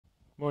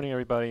Morning,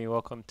 everybody.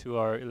 Welcome to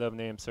our 11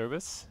 a.m.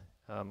 service.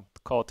 The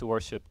call to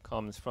worship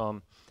comes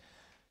from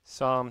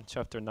Psalm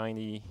chapter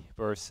 90,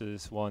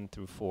 verses 1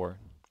 through 4.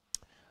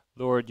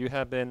 Lord, you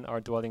have been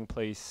our dwelling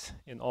place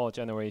in all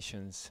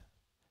generations.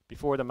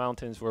 Before the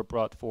mountains were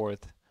brought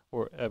forth,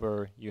 or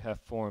ever you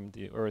have formed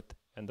the earth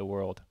and the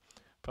world.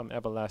 From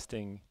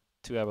everlasting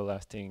to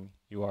everlasting,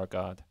 you are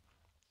God.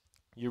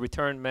 You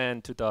return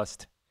man to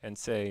dust and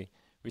say,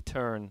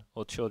 Return,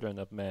 O children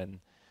of men.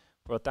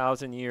 For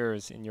 1,000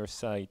 years in your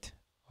sight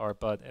are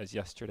but as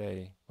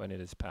yesterday when it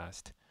is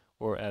past,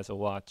 or as a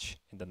watch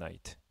in the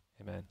night.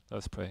 Amen. Let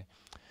us pray.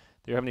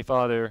 Dear Heavenly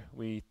Father,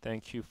 we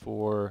thank you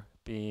for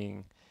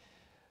being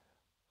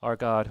our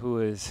God who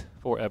is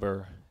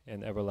forever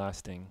and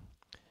everlasting.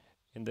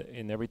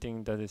 In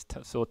everything that is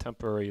so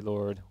temporary,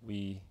 Lord,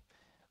 we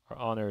are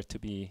honored to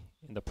be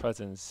in the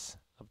presence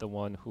of the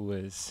one who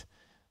is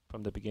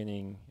from the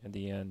beginning and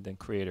the end and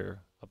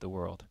creator of the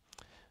world.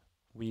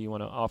 We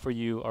want to offer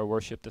you our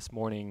worship this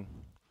morning.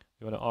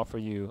 We want to offer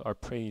you our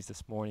praise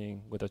this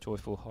morning with a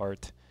joyful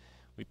heart.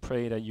 We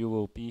pray that you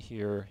will be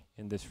here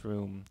in this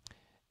room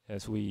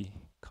as we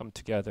come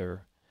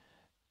together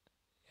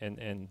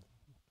and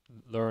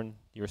learn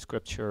your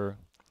scripture,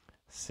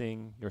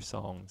 sing your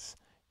songs,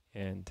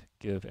 and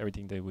give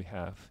everything that we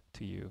have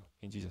to you.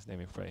 In Jesus' name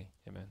we pray.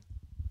 Amen.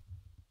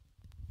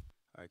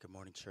 All right, good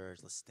morning, church.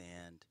 Let's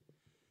stand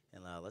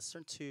and let's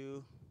turn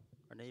to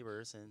our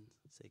neighbors and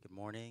say good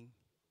morning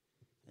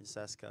and just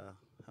ask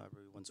how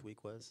everyone's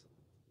week was.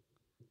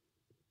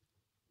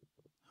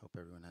 Hope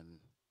everyone had a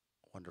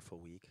wonderful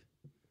week.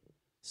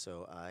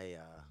 So I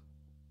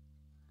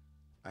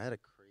had a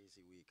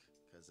crazy week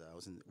because I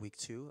was in week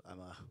 2. I'm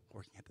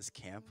working at this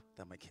camp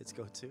that my kids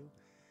go to.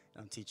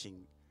 I'm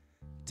teaching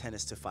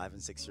tennis to 5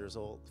 and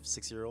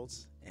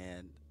 6-year-olds,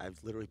 and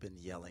I've literally been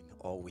yelling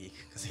all week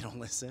because they don't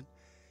listen.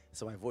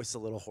 So my voice is a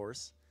little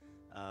hoarse,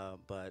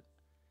 but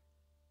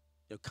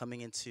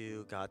coming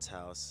into God's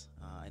house,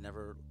 I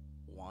never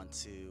want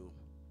to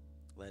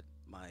let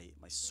my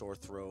sore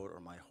throat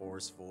or my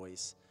hoarse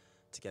voice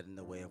to get in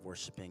the way of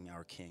worshiping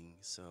our King.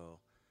 So,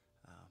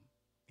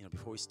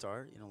 before we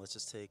start, let's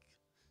just take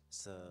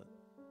just a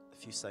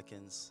few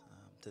seconds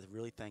to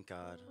really thank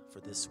God for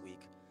this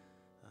week,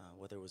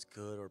 whether it was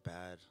good or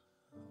bad.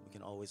 We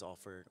always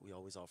offer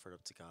it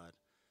up to God,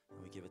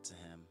 and we give it to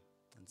Him.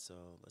 And so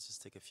let's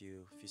just take a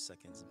few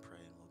seconds and pray,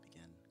 and we'll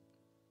begin.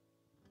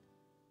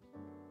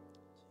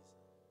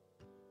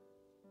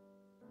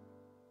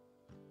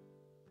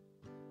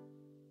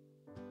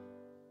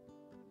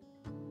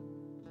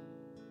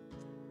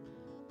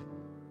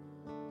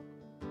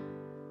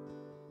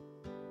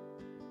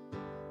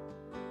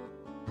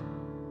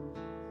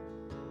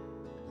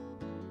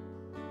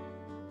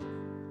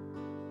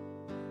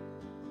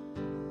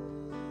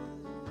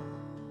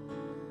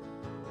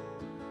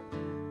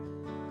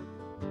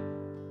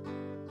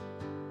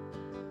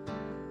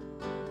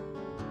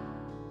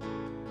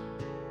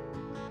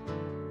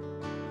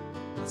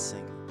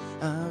 Sing.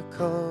 I'll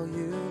call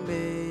you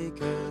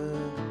maker.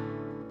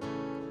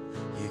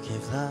 You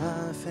give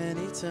life an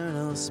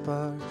eternal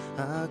spark.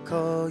 I'll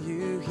call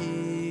you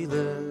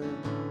healer.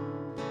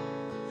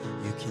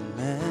 You can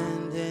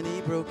mend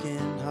any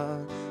broken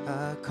heart.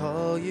 I'll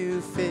call you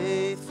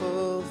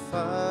faithful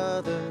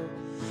Father.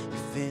 You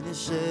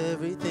finish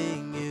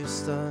everything you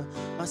start.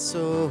 My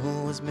soul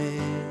was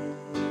made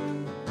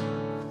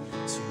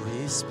to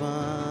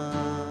respond.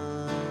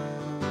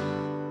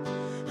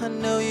 I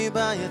know you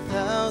by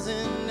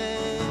 1,000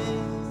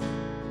 names,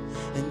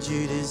 and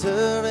you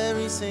deserve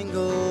every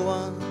single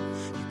one.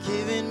 You've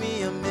given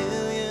me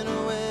 1,000,000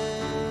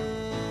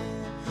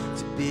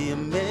 ways to be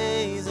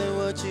amazed at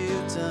what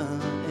you've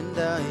done, and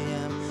I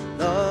am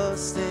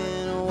lost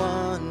in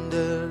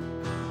wonder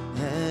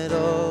at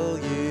all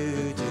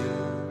you do.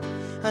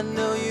 I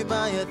know you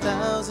by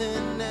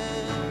 1,000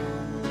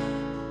 names,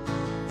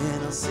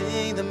 and I'll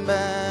sing them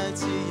back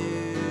to you.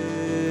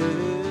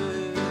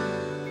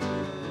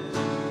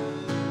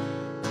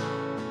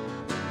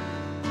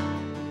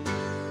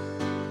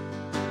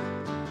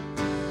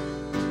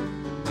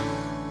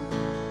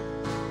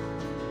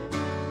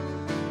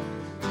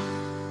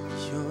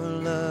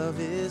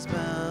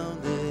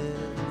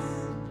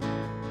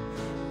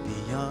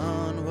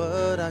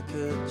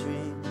 Could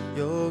dream.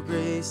 Your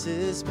grace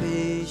is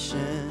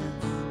patient.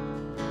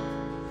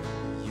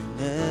 You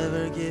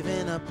never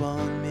given up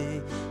on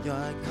me.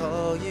 I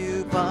call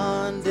you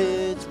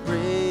bondage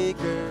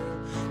breaker,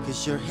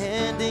 'cause you're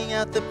handing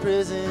out the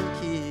prison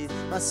keys.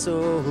 My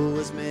soul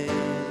was made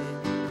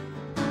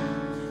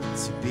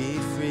to be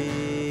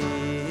free.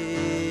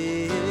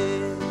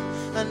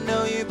 I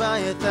know you by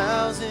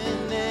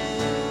 1,000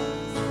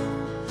 names,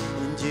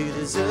 and you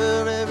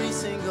deserve every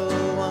single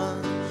one.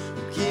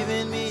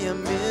 Given me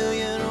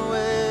 1,000,000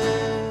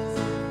 ways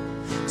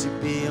to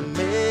be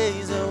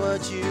amazed at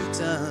what you've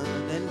done,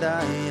 and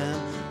I am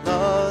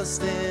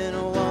lost in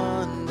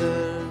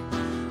wonder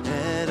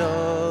at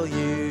all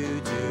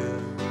you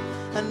do.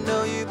 I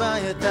know you by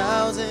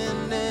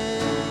 1,000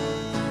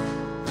 names,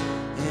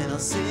 and I'll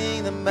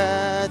sing them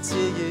back to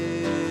you.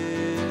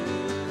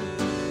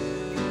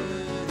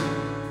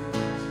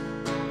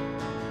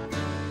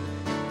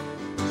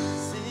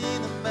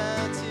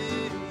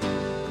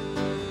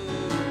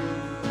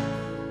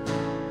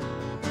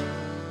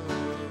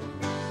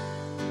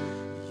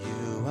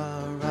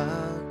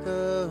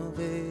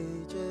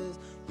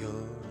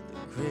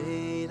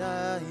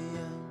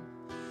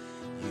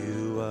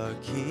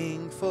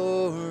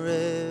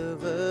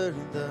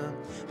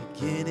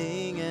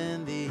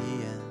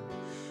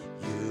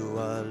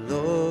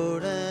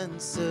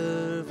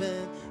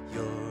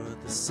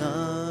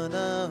 Son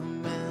of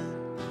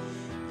Man.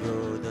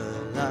 You're the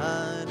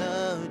Lion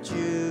of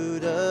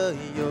Judah,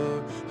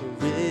 you're the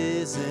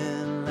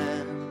risen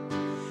Lamb.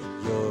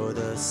 You're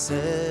the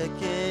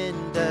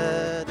second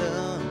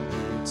Adam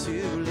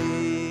to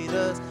lead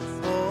us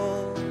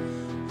home.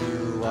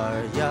 You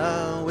are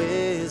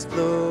Yahweh's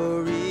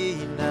glory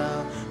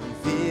now,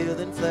 revealed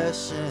in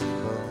flesh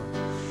and bone.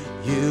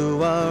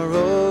 You are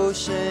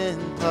ocean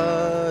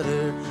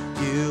parter,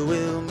 you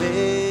will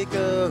make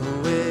a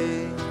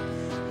way.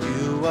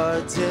 You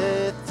are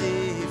death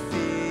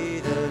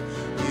defeated,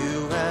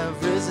 you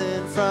have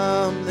risen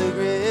from the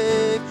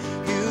grave.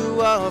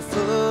 You are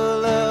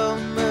full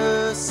of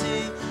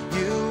mercy,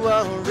 you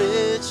are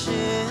rich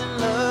in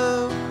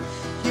love.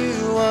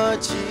 You are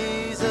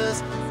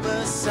Jesus,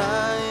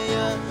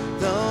 Messiah,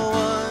 the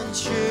one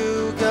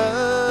true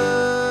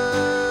God.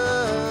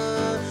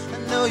 I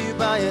know you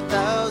by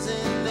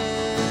 1,000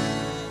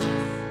 names,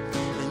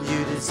 and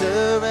you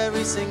deserve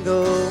every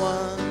single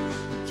one.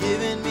 You've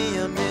given me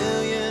a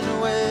million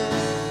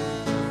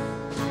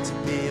ways to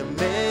be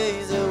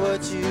amazed at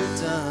what you've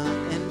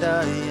done, and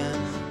I am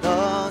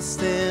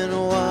lost in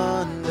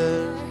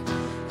wonder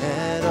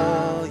at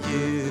all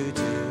you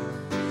do.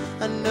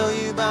 I know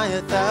you by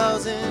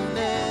 1,000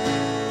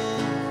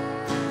 names,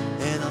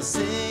 and I'll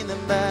sing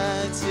them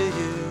back to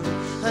you.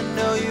 I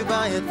know you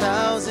by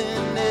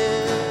 1,000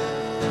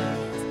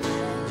 names,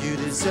 you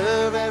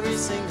deserve every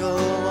single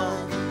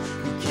one.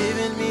 You've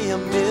given me a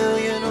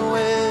million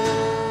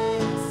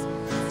ways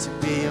to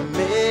be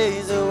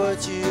amazed at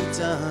what you've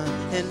done,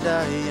 and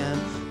I am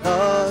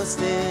lost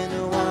in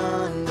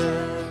wonder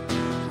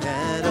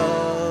at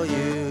all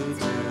you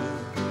do.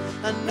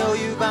 I know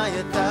you by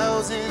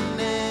 1,000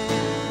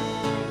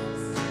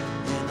 names,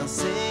 and I'll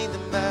sing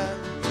them back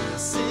to you.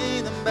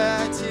 Sing them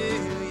back to you.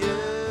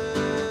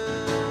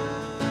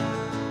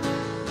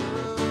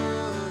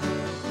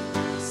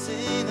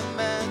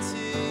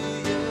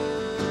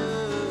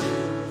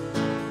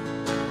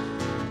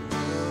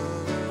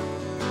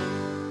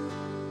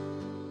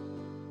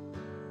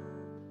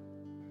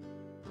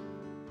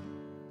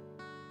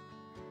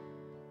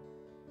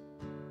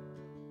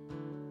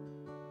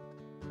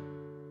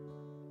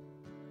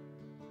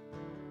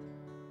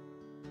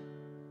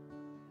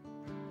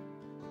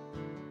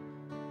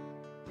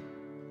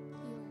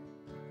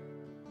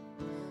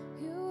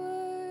 You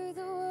were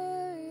the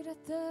Word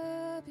at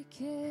the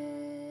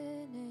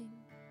beginning,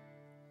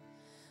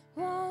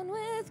 one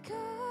with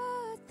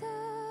God the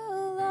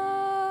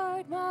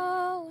Lord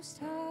Most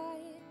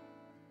High.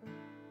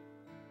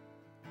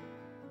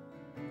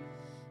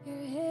 Your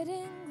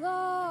hidden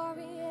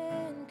glory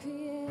in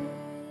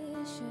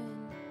creation,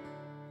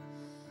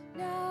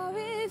 now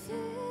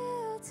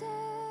revealed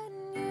in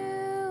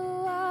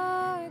you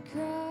are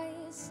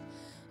Christ.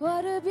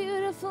 What a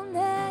beautiful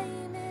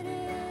name it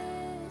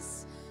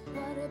is.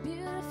 What a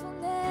beautiful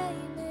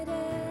name it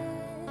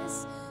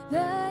is.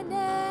 The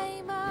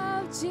name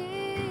of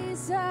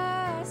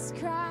Jesus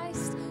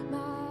Christ,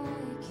 my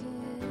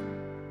King.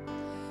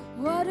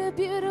 What a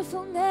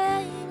beautiful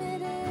name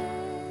it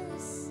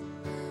is.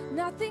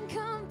 Nothing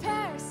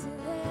compares to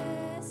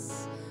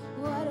this.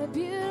 What a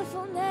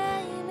beautiful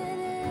name it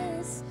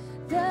is.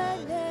 The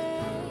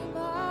name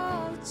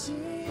of Jesus.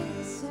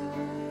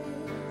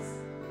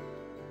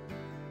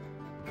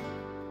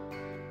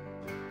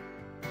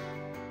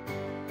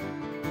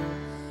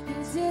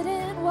 You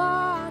didn't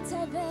want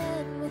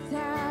heaven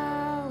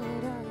without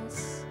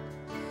us,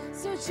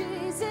 so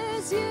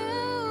Jesus,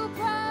 you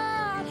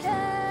brought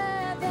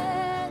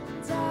heaven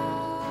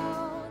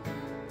down.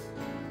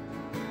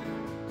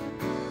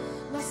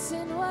 My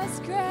sin was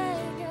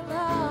great, your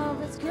love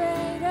was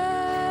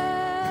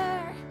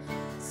greater,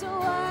 so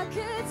I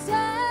could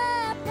separate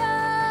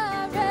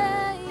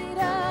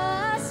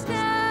us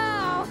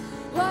now.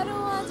 What a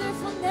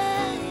wonderful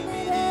name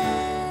it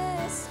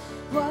is.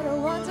 What a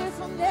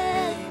wonderful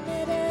name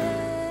it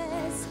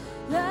is.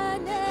 The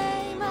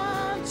name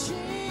of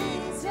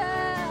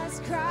Jesus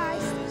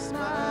Christ is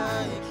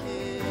my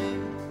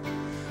King.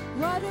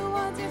 What a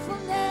wonderful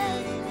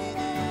name it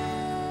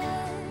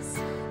is.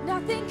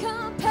 Nothing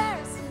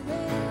compares to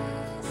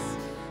this.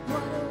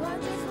 What a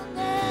wonderful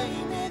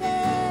name it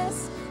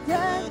is.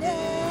 The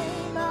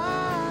name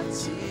of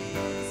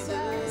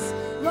Jesus.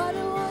 What a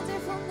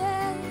wonderful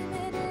name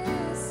it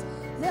is.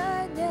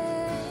 The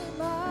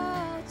name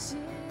of Jesus.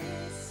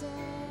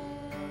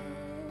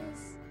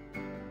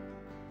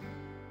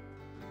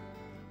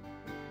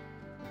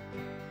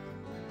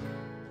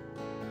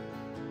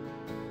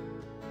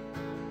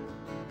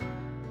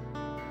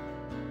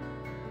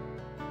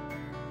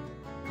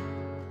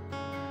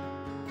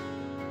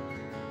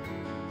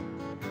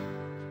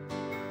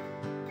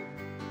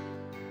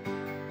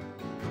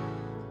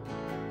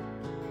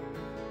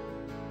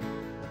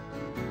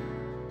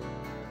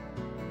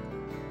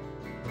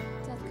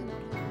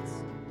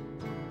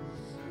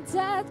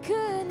 Death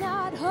could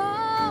not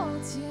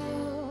hold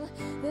you.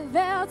 The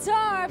veil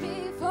tore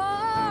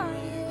before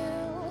you.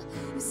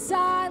 You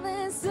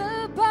silenced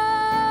the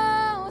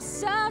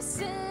boast of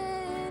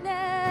sin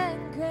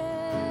and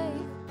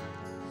grave.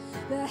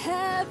 The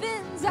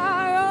heavens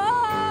are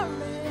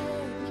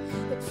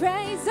roaring the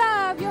praise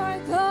of your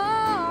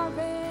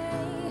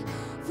glory,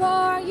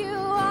 for you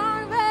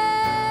are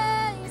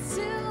raised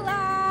to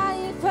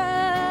life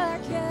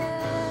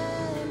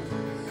again,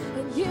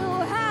 and you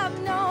have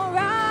no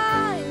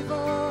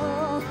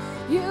rival,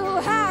 you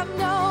have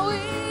no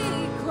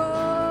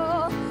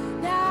equal,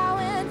 now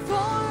and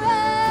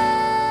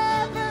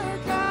forever,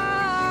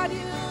 God,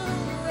 you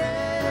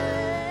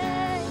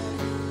reign.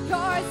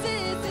 Yours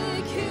is the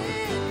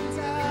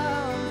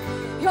kingdom,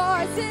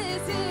 yours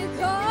is the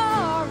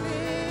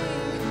glory,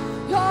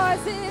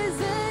 yours is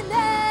the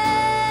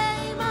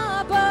name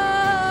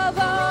above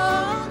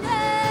all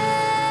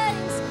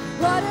names.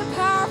 What a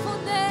powerful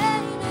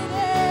name it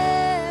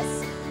is,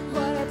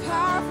 what a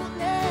powerful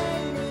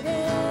name it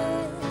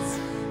is,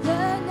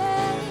 the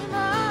name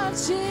of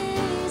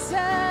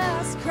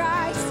Jesus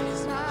Christ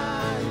is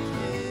my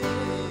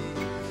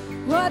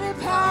King. What a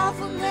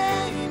powerful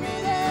name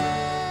it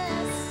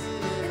is,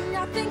 and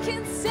nothing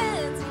can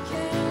stand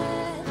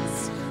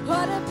against.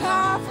 What a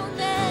powerful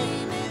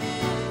name it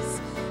is,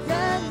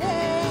 the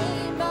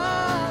name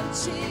of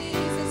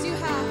Jesus.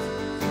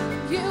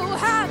 You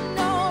have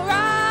no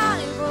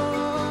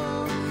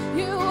rival,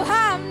 you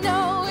have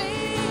no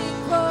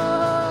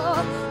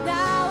equal,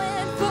 now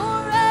and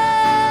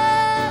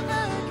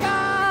forever,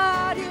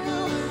 God, you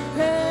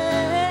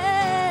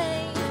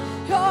reign.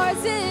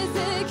 Yours is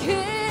the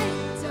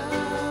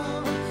kingdom,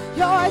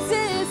 yours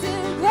is the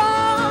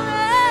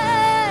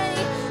glory,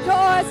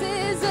 yours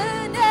is the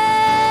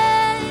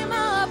name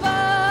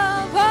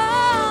above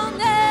all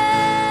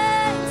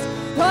names.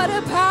 What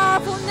a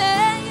powerful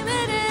name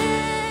it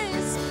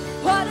is,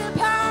 what a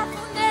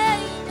powerful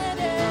name it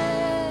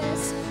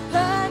is,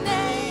 the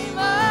name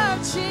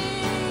of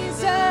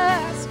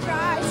Jesus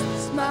Christ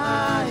is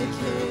my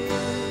King.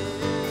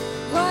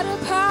 What a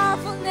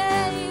powerful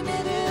name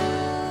it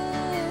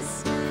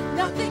is,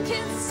 nothing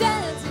can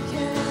stand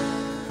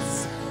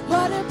against.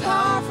 What a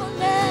powerful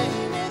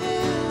name it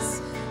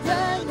is,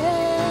 the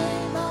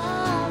name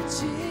of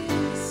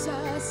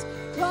Jesus.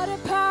 What a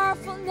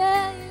powerful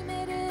name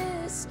it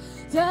is,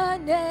 the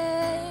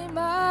name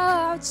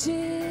of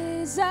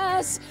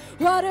Jesus.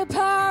 What a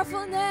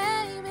powerful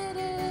name it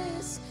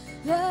is,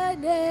 the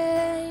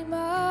name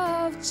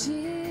of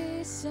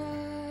Jesus.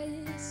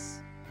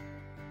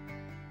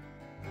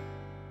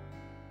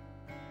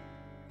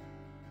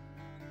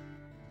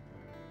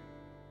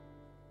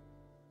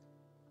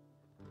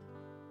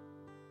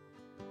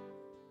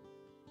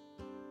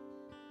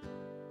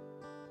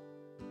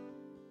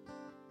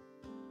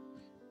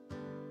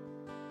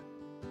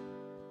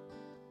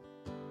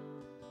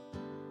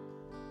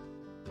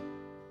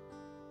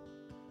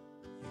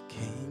 You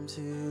came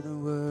to the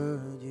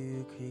world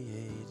you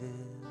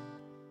created,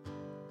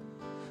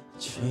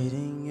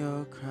 trading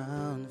your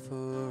crown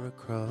for a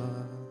cross.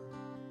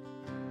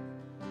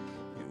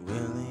 You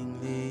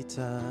willingly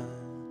died,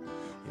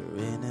 your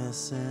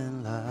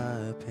innocent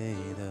life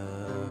paid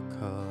the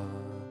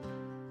cost.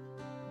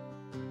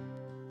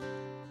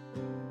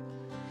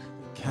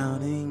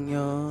 Counting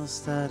your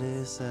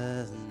status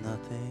as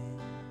nothing,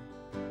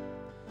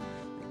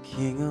 the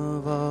King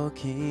of all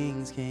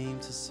kings came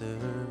to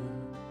serve,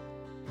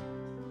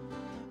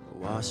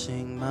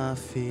 washing my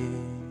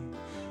feet,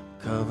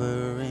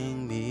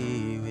 covering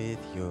me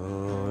with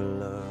your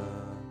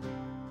love.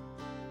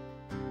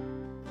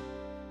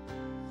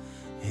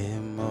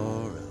 And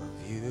more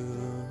of you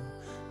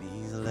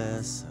means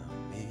less of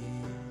me.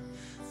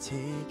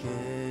 Take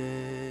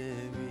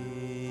everything.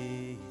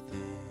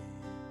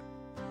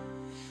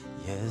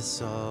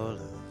 Yes, all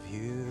of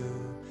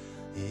you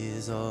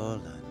is all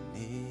I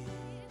need.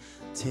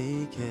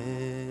 Take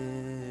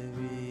everything.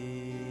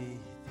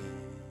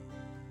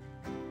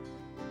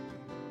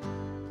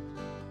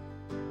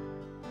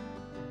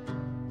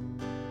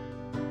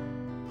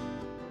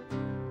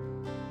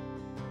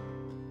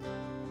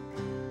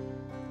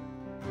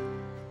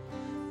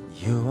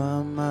 You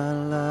are my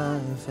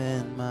life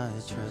and my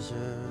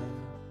treasure,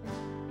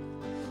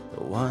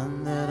 the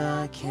one that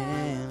I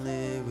can't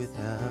live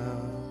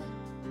without.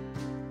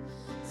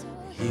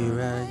 Here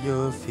at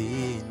your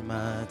feet,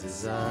 my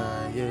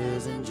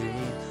desires and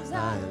dreams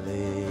I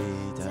lay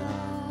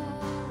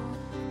down.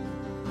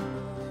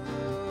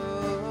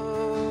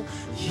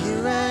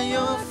 Here at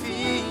your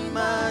feet,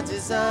 my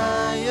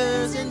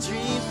desires and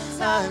dreams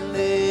I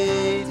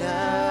lay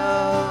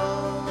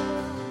down.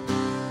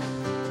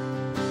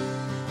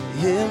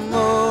 And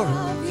more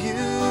of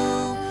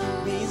you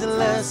means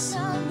less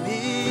of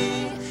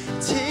me.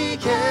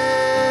 Take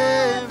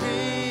everything.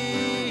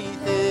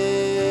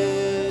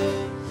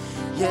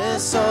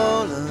 Yes,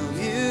 all of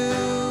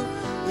you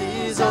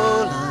is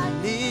all I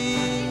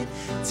need.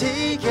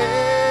 Take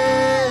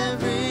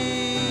everything.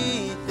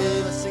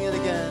 Let's sing it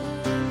again.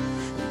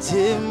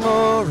 Take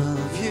more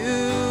of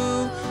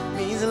you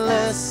means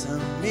less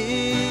of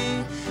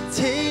me.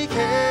 Take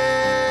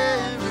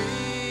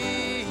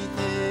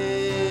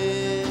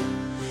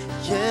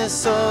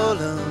yes, all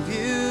of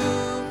you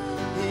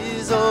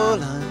is all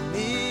I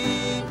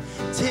need.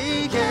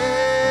 Take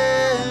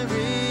everything.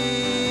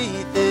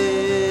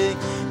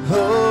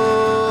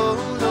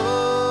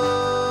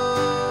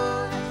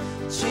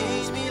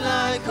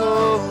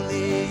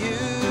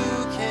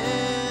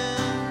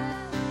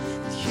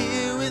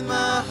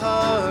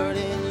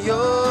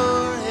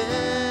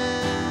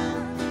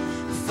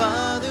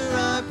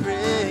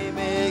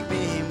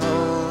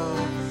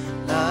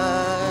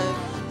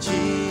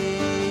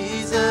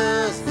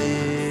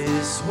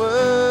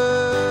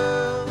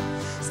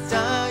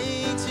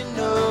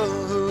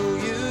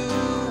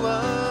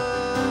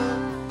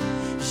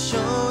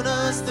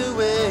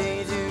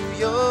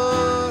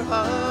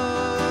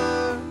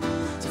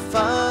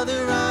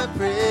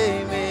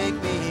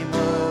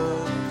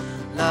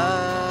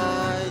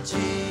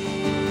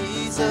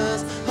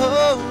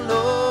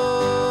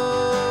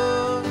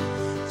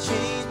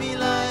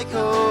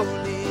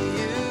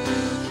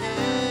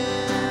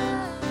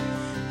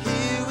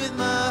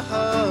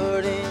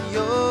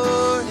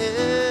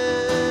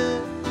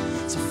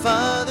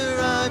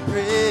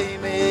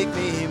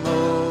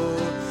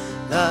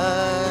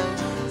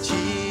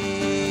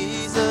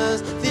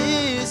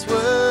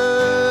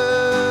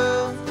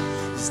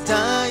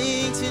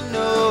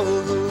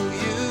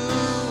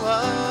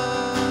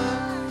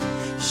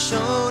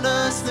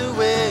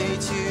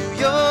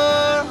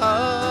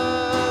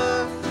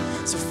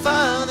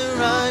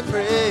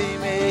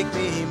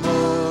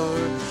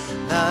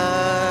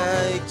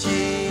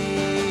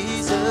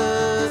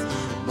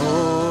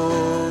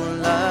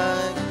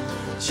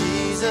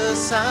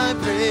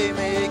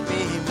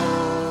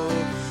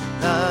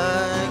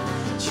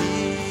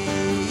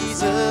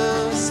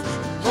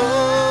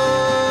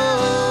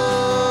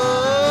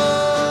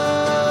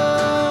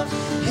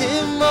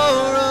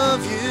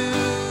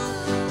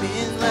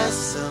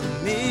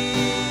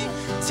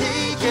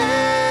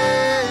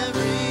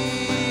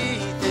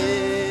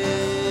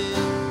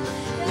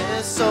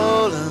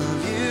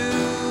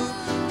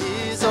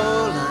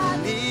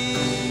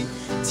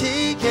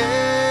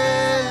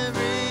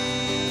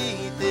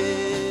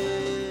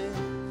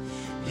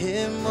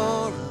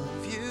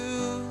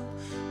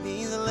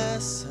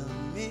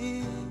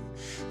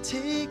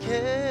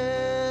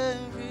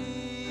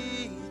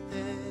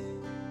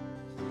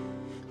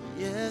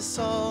 'cause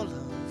all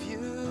of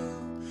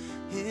you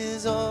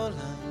is all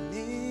I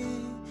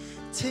need.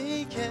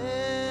 Take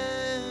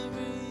everything.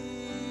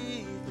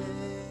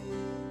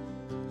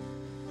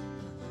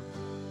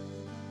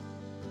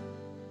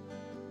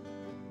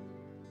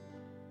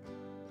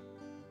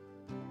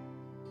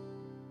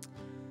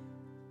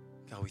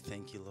 God, we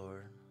thank you,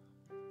 Lord,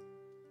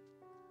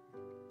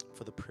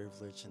 for the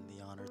privilege and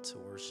the honor to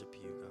worship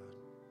you, God.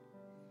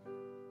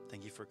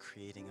 Thank you for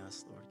creating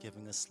us, Lord,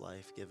 giving us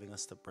life, giving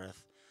us the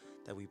breath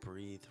that we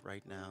breathe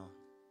right now.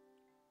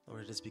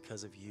 Lord, it is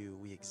because of you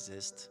we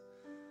exist.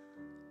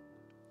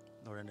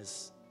 Lord, and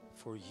it's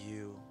for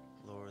you,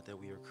 Lord, that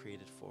we are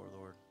created for,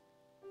 Lord.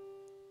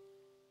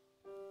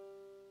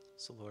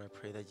 So, Lord, I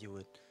pray that you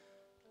would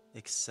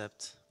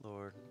accept,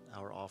 Lord,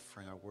 our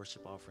offering, our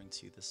worship offering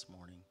to you this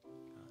morning,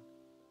 God.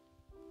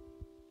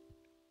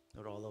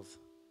 Lord, all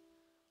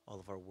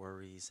of our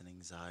worries and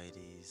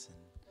anxieties and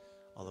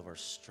all of our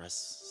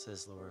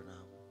stresses, Lord,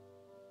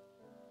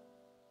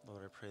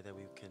 Lord, I pray that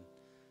we can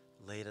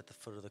lay it at the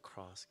foot of the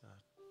cross,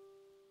 God,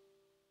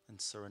 and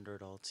surrender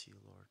it all to you,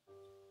 Lord.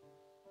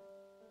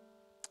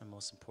 And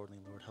most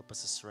importantly, Lord, help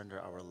us to surrender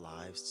our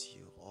lives to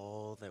you,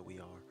 all that we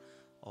are,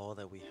 all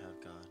that we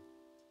have, God.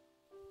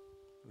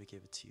 We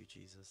give it to you,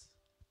 Jesus.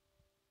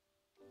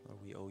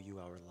 Lord, we owe you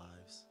our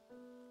lives,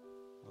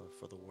 Lord,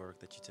 for the work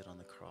that you did on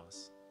the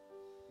cross.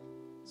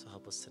 So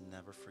help us to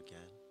never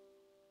forget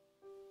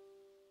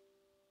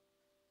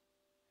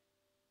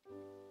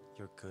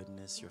your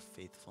goodness, your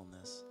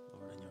faithfulness,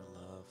 Lord, and your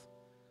love,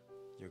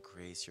 your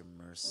grace, your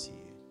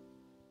mercy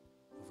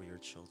over your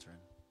children.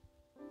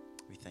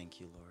 We thank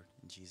you, Lord.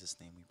 In Jesus'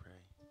 name we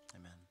pray.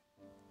 Amen.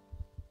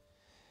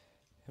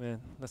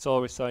 Amen. Let's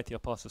all recite the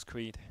Apostles'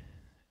 Creed.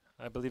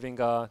 I believe in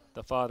God,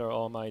 the Father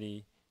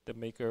Almighty, the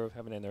maker of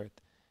heaven and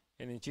earth,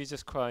 and in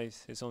Jesus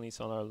Christ, his only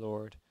Son, our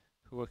Lord,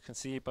 who was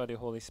conceived by the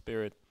Holy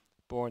Spirit,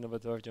 born of a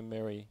Virgin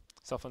Mary,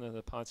 suffered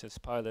under Pontius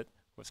Pilate,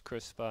 was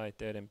crucified,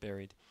 dead, and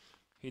buried.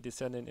 He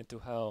descended into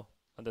hell.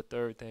 On the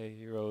third day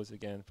he rose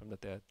again from the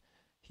dead.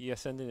 He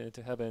ascended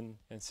into heaven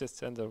and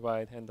sits at the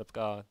right hand of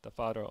God, the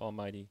Father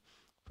Almighty.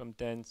 From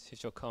thence he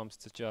shall come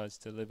to judge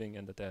the living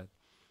and the dead.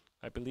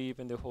 I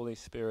believe in the Holy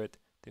Spirit,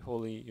 the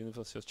holy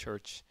universal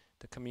church,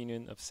 the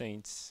communion of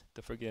saints,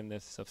 the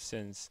forgiveness of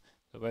sins,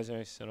 the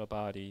resurrection of the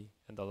body,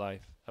 and the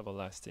life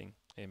everlasting.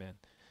 Amen.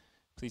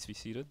 Please be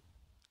seated.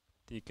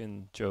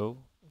 Deacon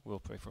Joe will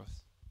pray for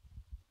us.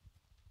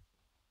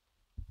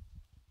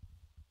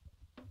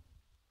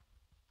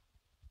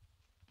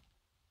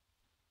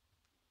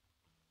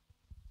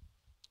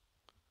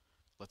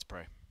 Let's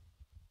pray.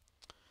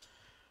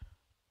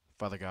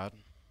 Father God,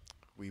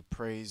 we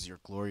praise your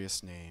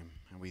glorious name,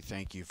 and we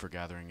thank you for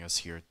gathering us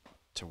here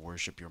to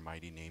worship your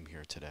mighty name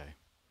here today.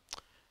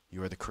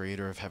 You are the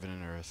creator of heaven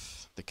and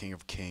earth, the King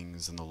of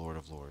kings and the Lord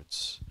of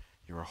lords.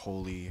 You are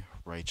holy,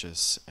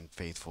 righteous, and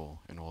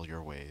faithful in all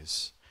your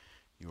ways.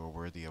 You are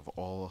worthy of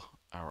all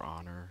our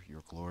honor,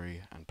 your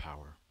glory, and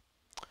power.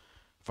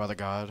 Father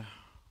God,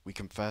 we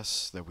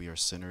confess that we are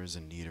sinners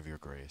in need of your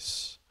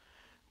grace.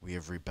 We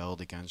have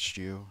rebelled against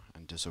you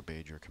and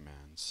disobeyed your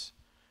commands.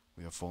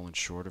 We have fallen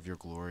short of your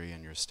glory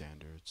and your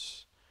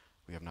standards.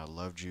 We have not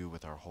loved you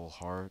with our whole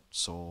heart,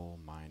 soul,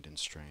 mind, and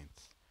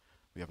strength.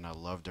 We have not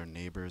loved our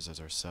neighbors as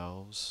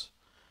ourselves,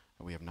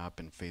 and we have not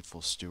been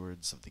faithful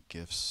stewards of the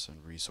gifts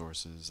and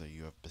resources that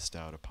you have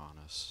bestowed upon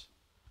us.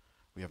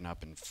 We have not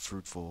been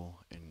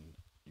fruitful in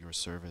your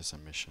service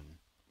and mission.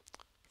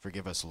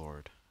 Forgive us,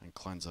 Lord, and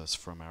cleanse us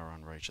from our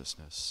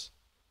unrighteousness.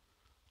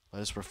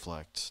 Let us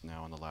reflect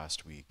now on the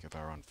last week of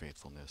our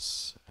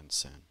unfaithfulness and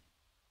sin.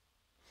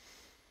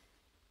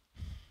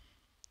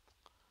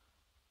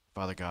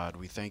 Father God,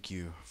 we thank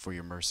you for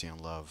your mercy and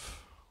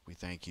love. We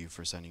thank you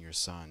for sending your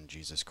Son,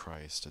 Jesus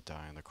Christ, to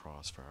die on the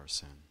cross for our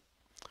sin.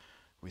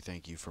 We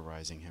thank you for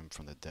rising him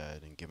from the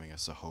dead and giving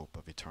us the hope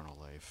of eternal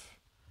life.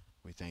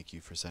 We thank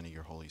you for sending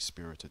your Holy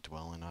Spirit to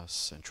dwell in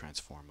us and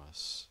transform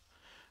us.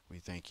 We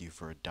thank you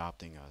for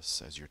adopting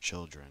us as your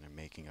children and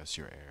making us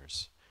your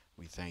heirs.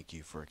 We thank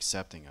you for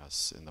accepting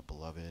us in the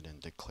beloved and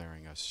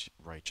declaring us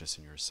righteous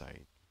in your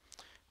sight.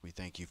 We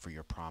thank you for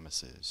your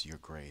promises, your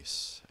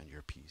grace, and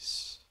your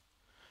peace.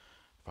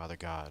 Father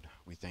God,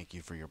 we thank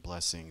you for your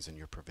blessings and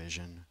your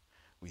provision.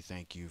 We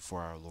thank you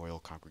for our loyal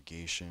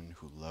congregation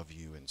who love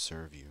you and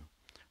serve you.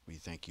 We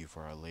thank you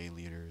for our lay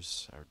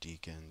leaders, our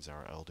deacons,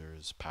 our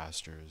elders,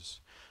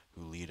 pastors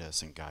who lead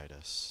us and guide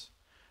us.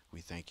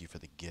 We thank you for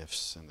the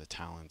gifts and the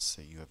talents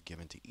that you have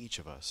given to each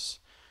of us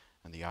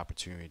and the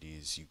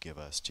opportunities you give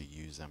us to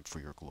use them for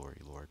your glory,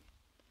 Lord.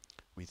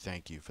 We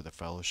thank you for the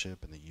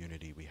fellowship and the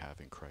unity we have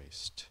in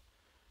Christ.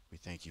 We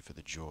thank you for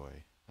the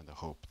joy and the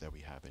hope that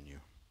we have in you.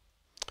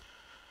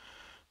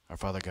 Our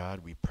Father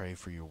God, we pray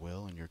for your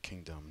will and your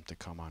kingdom to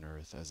come on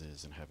earth as it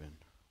is in heaven.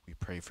 We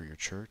pray for your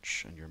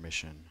church and your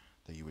mission,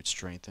 that you would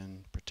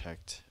strengthen,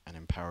 protect, and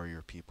empower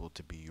your people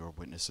to be your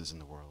witnesses in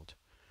the world.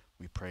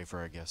 We pray for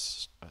our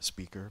guest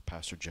speaker,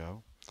 Pastor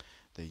Joe,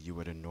 that you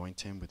would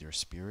anoint him with your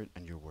spirit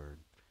and your word,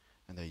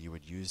 and that you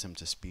would use him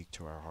to speak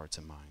to our hearts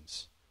and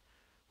minds.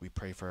 We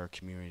pray for our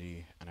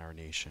community and our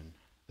nation,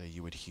 that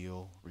you would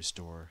heal,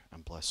 restore,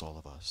 and bless all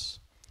of us.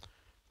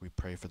 We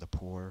pray for the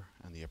poor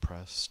and the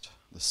oppressed,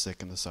 the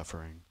sick and the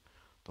suffering,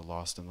 the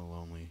lost and the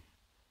lonely,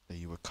 that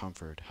you would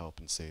comfort, help,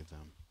 and save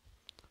them.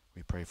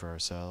 We pray for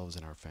ourselves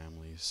and our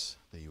families,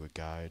 that you would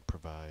guide,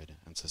 provide,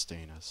 and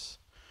sustain us.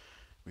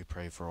 We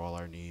pray for all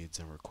our needs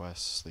and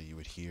requests, that you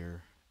would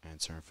hear,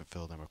 answer, and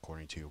fulfill them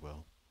according to your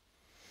will.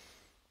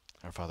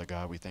 Our Father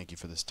God, we thank you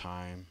for this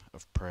time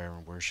of prayer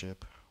and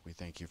worship. We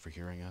thank you for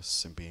hearing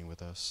us and being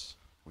with us.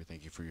 We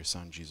thank you for your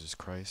Son, Jesus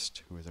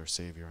Christ, who is our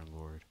Savior and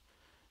Lord.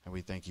 And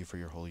we thank you for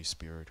your Holy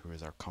Spirit, who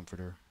is our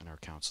comforter and our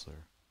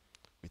counselor.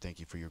 We thank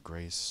you for your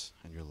grace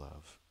and your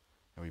love.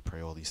 And we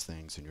pray all these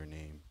things in your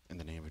name, in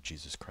the name of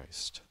Jesus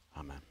Christ.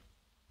 Amen.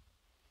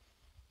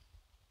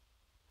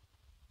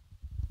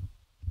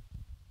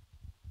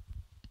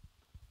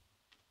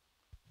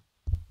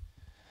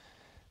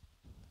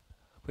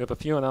 We have a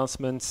few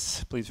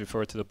announcements. Please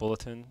refer to the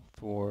bulletin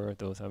for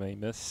those I may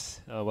miss.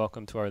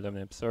 Welcome to our 11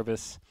 a.m.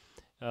 service.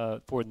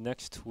 For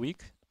next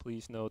week,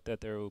 please note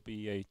that there will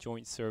be a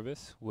joint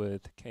service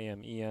with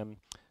KMEM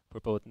for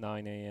both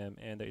 9 a.m.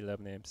 and the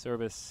 11 a.m.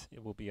 service.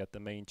 It will be at the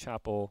main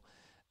chapel.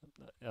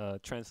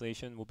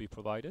 Translation will be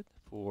provided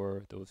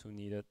for those who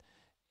need it.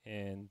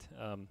 And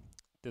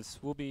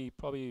this will be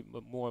probably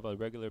more of a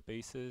regular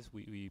basis.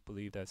 We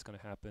believe that's going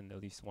to happen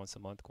at least once a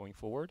month going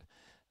forward.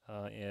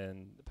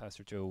 And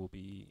Pastor Joe will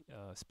be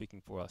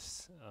speaking for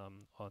us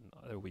on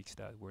other weeks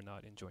that we're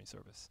not in joint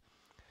service.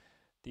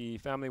 The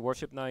family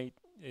worship night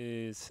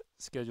is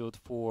scheduled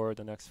for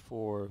the next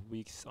 4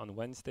 weeks on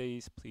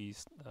Wednesdays.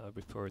 Please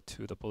refer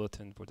to the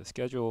bulletin for the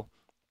schedule.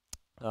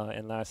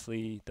 And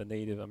lastly, the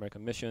Native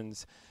American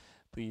Missions.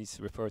 Please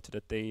refer to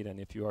the date, and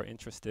if you are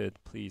interested,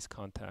 please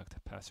contact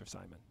Pastor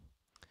Simon.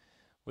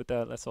 With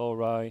that, let's all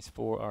rise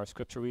for our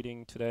scripture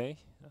reading today.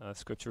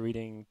 Scripture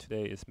reading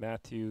today is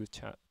Matthew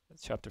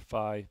chapter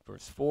 5,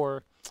 verse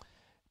 4.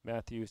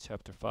 Matthew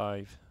chapter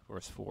 5,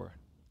 verse 4.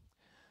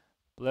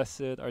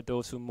 Blessed are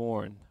those who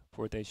mourn,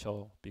 for they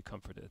shall be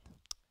comforted.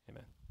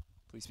 Amen.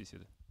 Please be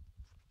seated.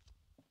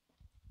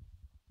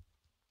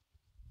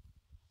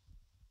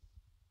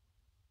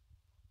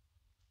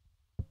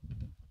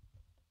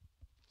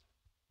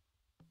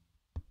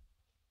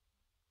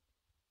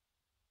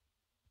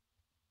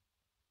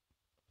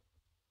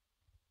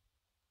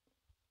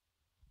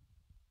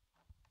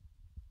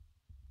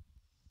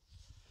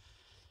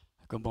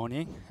 Good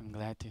morning. I'm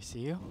glad to see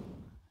you.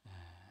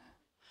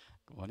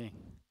 Good morning.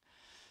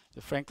 So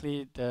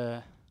frankly,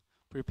 the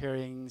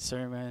preparing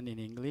sermon in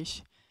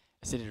English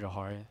is a little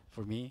hard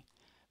for me,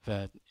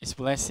 but it's a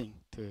blessing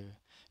to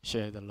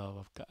share the love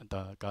of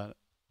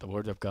the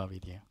Word of God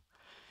with you.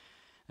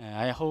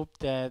 I hope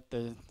that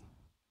the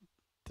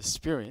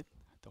Spirit,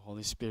 the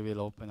Holy Spirit,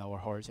 will open our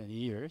hearts and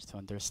ears to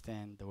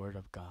understand the Word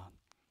of God.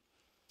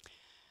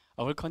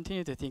 I will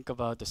continue to think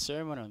about the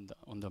Sermon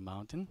on the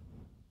Mountain.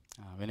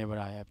 Whenever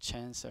I have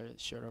chance, I'll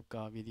share of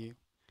God with you.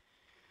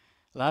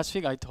 Last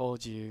week I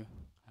told you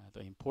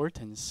the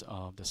importance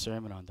of the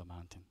Sermon on the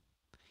Mountain.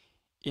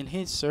 In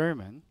his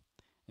sermon,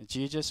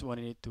 Jesus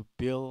wanted to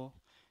build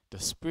the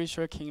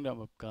spiritual kingdom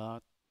of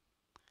God,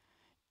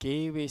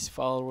 gave his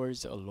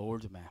followers a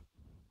roadmap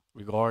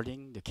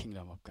regarding the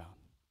kingdom of God.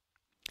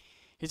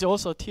 He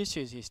also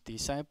teaches his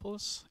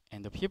disciples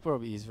and the people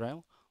of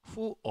Israel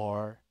who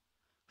are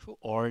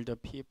the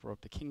people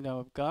of the kingdom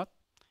of God,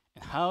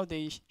 and how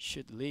they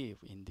should live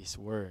in this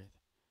world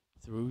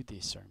through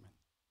this sermon.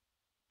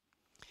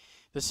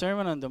 The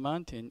Sermon on the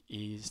Mountain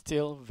is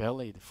still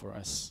valid for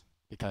us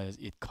because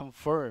it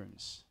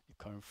confirms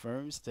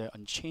the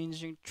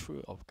unchanging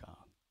truth of God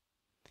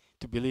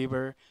to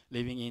believer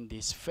living in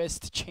this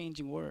fast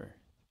changing world.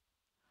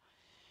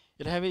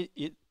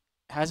 It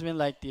has been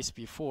like this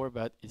before,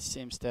 but it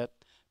seems that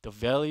the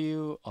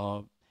value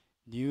of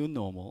new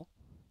normal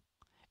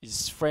is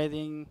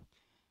spreading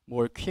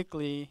more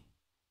quickly,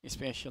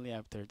 especially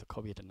after the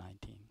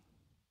COVID-19.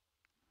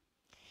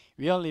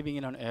 We are living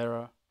in an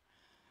era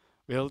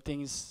where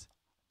things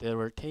that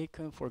were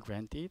taken for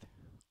granted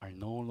are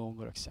no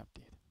longer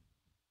accepted.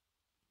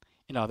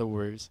 In other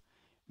words,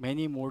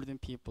 many modern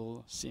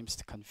people seems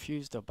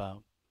confused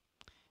about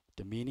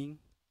the meaning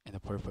and the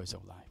purpose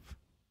of life.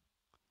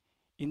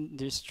 In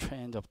this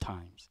trend of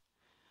times,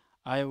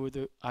 I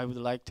would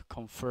like to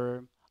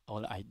confirm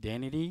our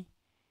identity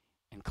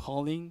and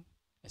calling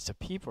as a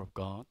people of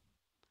God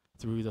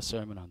through the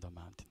Sermon on the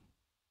Mountain.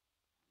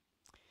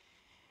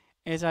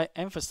 As I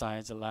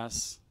emphasized the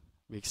last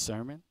week's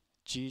sermon,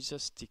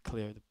 Jesus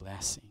declared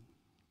blessings.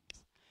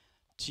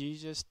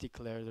 Jesus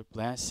declared the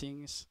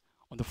blessings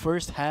on the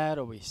first half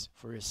of his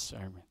first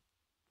sermon.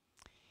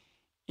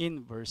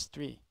 In verse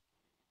 3,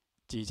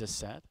 Jesus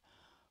said,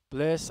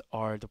 "Blessed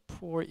are the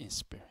poor in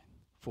spirit,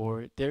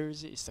 for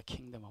theirs is the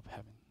kingdom of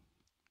heaven.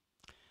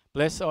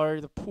 Blessed are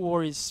the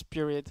poor in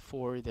spirit,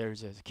 for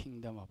theirs is the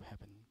kingdom of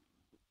heaven."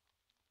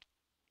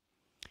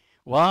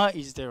 Why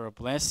is there a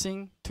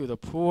blessing to the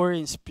poor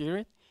in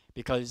spirit?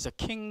 Because the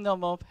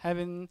kingdom of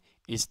heaven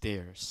is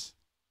theirs.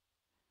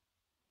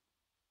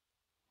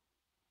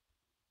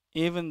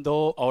 Even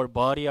though our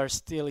body are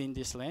still in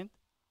this land,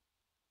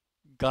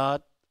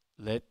 God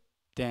let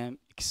them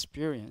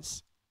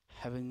experience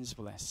heaven's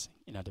blessing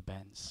in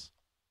advance.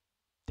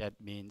 That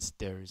means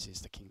theirs is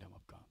the kingdom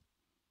of God.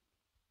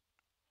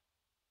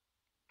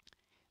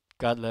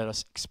 God let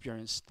us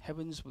experience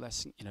heaven's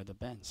blessing in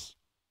advance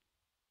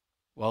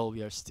while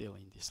we are still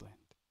in this land.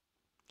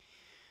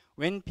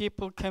 When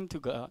people came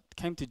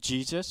to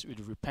Jesus with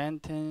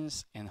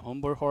repentance and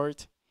humble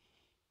heart,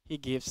 He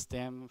gives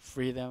them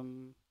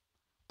freedom,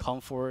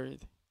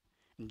 comfort,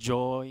 and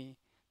joy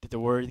that the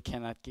world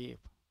cannot give.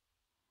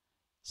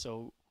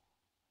 So,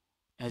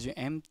 as you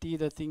empty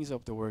the things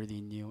of the world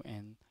in you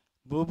and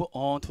move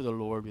on to the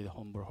Lord with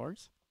humble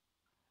hearts,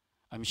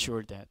 I'm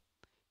sure that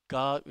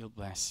God will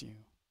bless you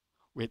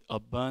with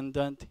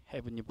abundant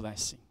heavenly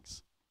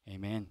blessings.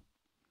 Amen.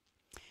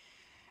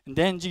 And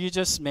then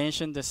Jesus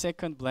mentioned the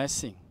second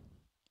blessing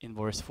in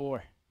verse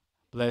 4.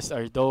 Blessed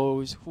are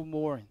those who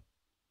mourn,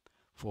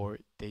 for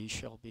they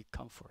shall be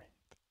comforted.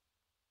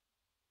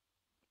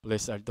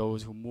 Blessed are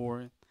those who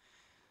mourn,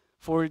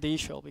 for they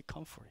shall be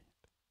comforted.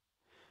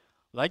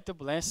 Like the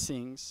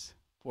blessings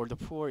for the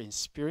poor in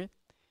spirit,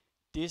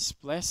 this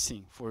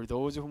blessing for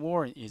those who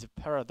mourn is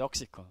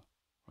paradoxical,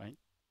 right?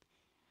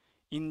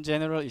 In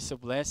general, it's a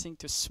blessing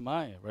to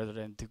smile rather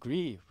than to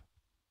grieve.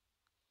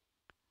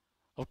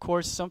 Of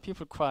course, some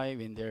people cry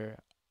when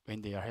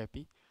they are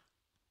happy.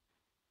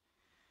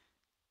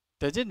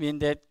 Does it mean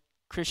that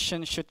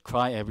Christians should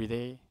cry every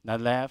day,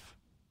 not laugh?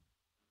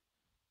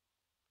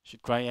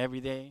 Should cry every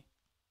day?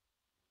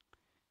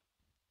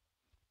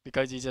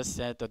 Because Jesus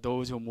said that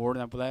those who mourn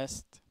are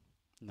blessed?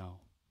 No.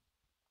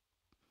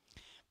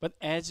 But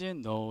as you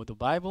know, the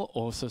Bible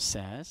also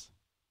says,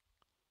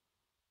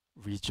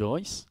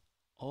 rejoice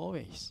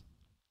always.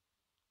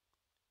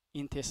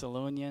 In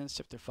Thessalonians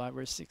chapter 5,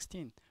 verse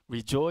 16,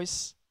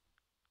 rejoice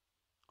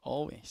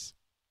always.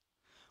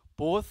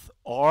 Both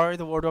are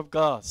the word of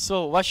God.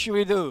 So what should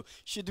we do?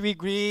 Should we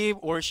grieve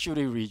or should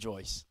we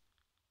rejoice?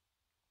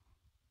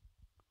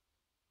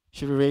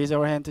 Should we raise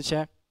our hand to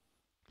check?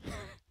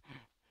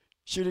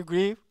 Should we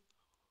grieve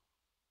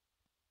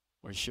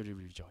or should we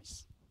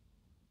rejoice?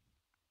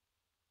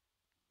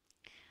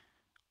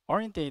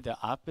 Aren't they the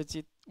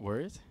opposite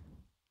word?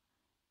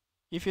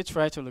 If you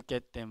try to look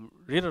at them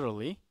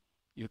literally,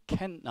 you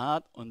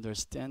cannot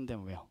understand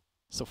them well.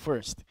 So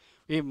first,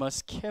 we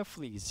must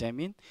carefully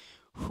examine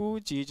who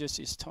Jesus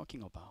is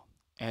talking about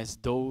as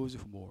those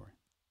who mourn.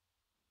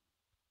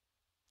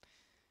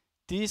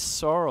 This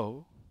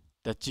sorrow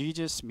that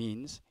Jesus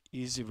means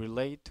is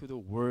related to the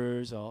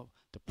words of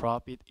the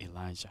prophet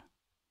Elijah.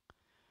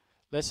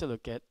 Let's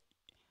look at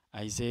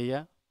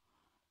Isaiah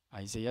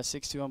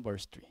 61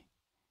 verse 3.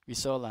 We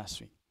saw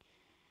last week.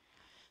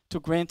 To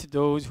grant to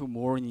those who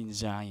mourn in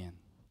Zion,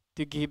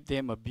 to give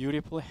them a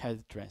beautiful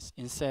headdress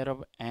instead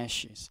of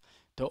ashes,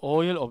 the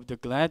oil of the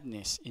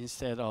gladness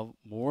instead of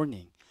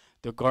mourning,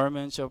 the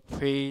garments of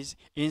praise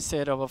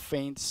instead of a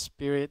faint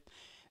spirit,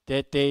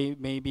 that they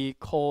may be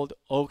called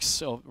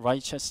oaks of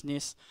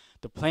righteousness,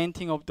 the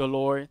planting of the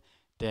Lord,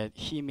 that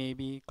He may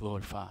be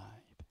glorified.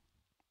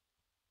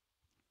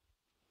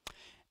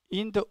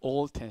 In the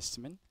Old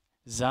Testament,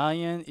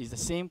 Zion is the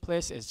same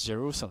place as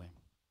Jerusalem,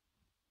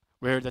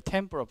 where the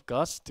temple of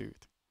God stood.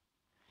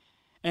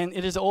 And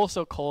it is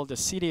also called the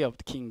city of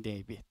King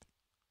David.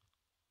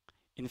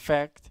 In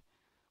fact,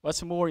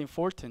 what's more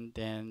important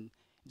than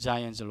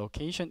Zion's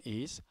location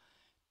is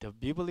the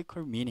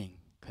biblical meaning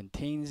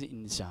contained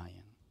in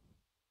Zion.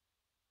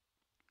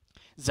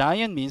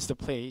 Zion means the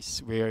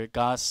place where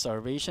God's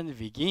salvation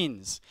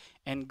begins,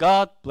 and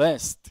God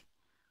blessed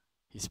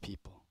His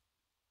people.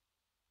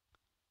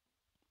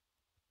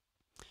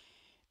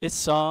 It's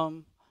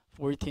Psalm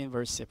 14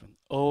 verse 7.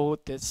 Oh,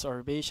 that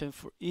salvation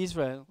for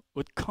Israel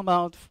would come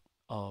out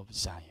of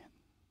Zion.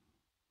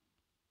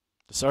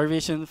 The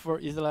salvation for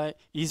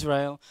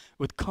Israel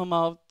would come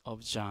out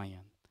of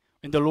Zion.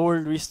 When the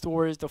Lord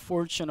restores the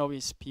fortune of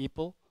His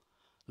people,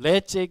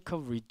 let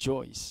Jacob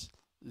rejoice,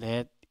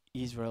 let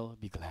Israel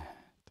be glad.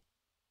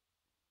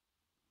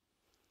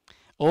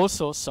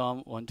 Also, Psalm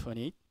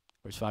 128,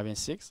 verse 5 and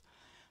 6.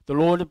 The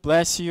Lord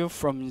bless you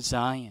from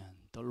Zion.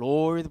 The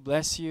Lord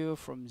bless you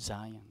from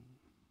Zion.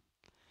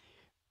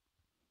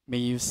 May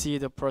you see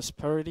the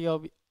prosperity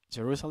of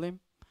Jerusalem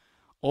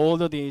all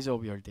the days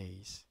of your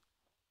days.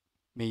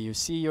 May you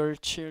see your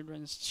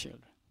children's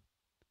children.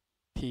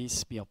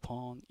 Peace be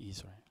upon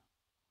Israel.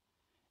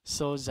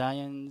 So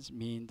Zion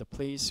means the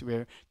place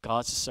where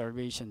God's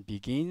salvation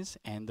begins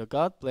and the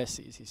God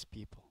blesses His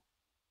people.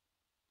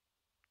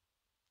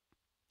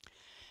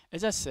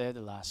 As I said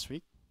last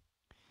week,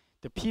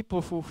 the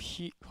people who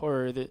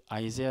heard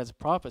Isaiah's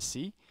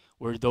prophecy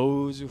were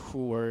those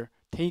who were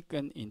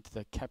taken into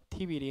the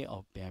captivity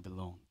of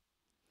Babylon.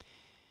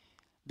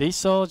 They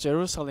saw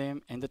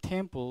Jerusalem and the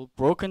temple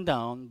broken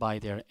down by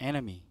their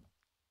enemy.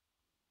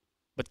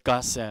 But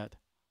God said,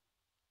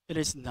 it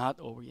is not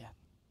over yet.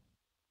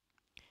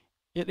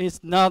 It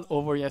is not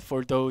over yet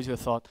for those who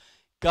thought,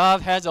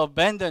 God has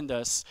abandoned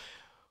us.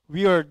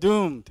 We are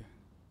doomed.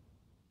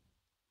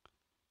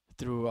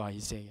 Through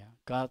Isaiah,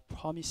 God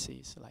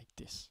promises like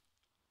this.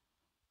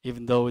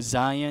 Even though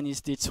Zion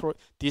is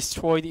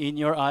destroyed in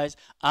your eyes,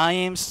 I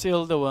am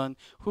still the one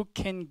who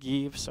can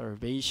give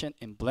salvation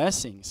and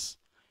blessings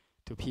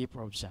to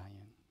people of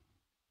Zion.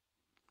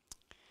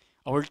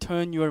 I will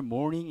turn your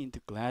mourning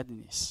into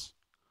gladness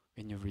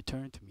when you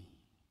return to me.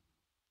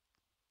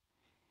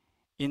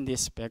 In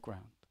this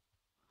background,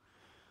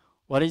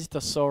 what is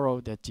the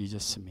sorrow that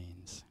Jesus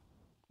means?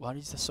 What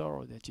is the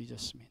sorrow that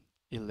Jesus means?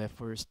 It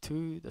refers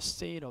to the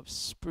state of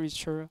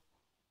spiritual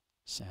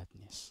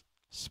sadness.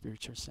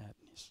 Spiritual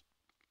sadness.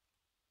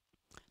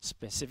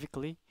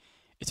 Specifically,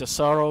 it's a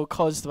sorrow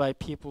caused by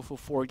people who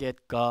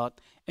forget God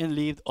and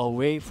live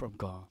away from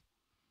God.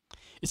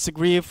 It's a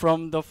grief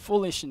from the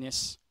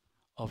foolishness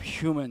of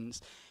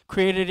humans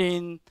created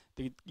in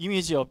the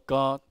image of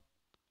God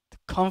to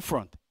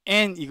confront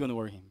and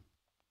ignore Him.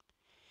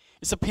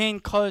 It's a pain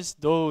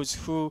caused those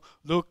who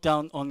look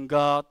down on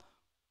God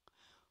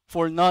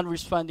for not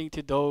responding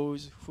to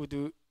those who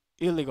do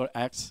illegal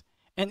acts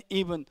and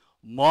even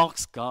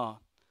mocks God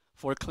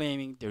for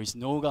claiming there is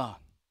no God.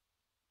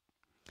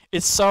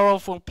 It's sorrow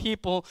for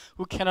people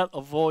who cannot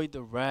avoid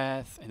the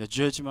wrath and the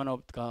judgment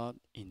of God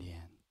in the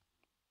end.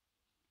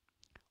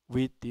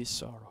 With this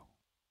sorrow,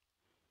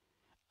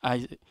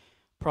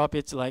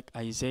 prophets like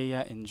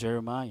Isaiah and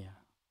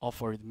Jeremiah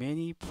offered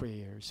many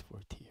prayers for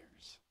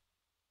tears.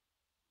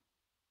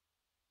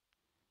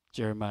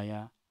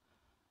 Jeremiah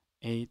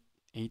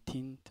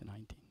 8:18 to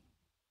 19.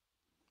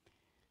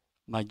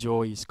 My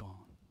joy is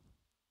gone.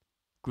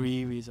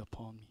 Grief is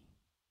upon me.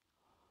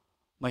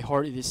 My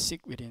heart is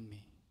sick within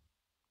me.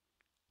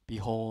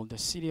 Behold, the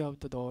city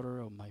of the daughter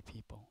of my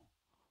people,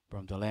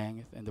 from the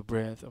length and the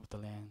breadth of the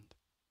land.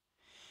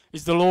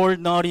 Is the Lord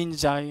not in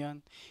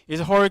Zion?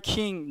 Is her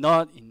king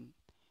not in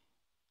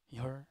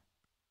her?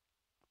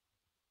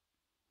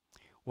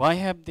 Why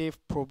have they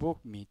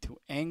provoked me to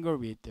anger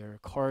with their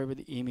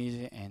carved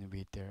image and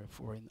with their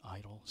foreign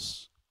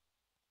idols?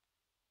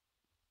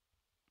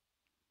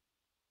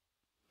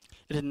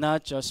 It is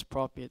not just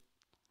prophet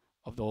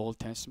of the Old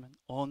Testament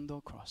on the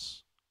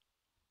cross.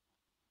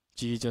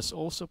 Jesus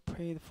also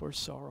prayed for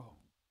sorrow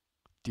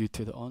due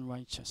to the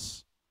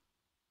unrighteous.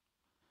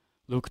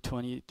 Luke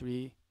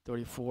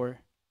 23:34,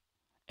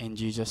 and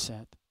Jesus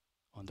said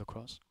on the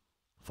cross,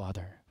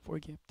 Father,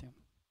 forgive them.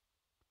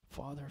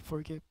 Father,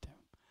 forgive them,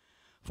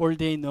 for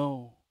they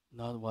know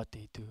not what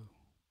they do.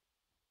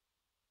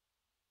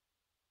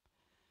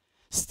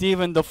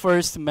 Stephen, the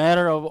first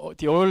martyr of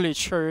the early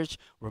church,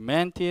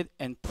 lamented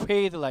and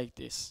prayed like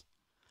this.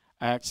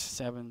 Acts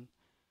 7,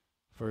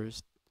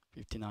 verse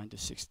 59 to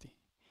 60.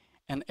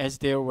 And as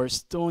they were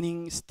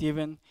stoning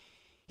Stephen,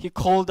 he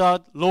called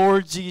out,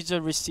 Lord Jesus,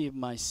 receive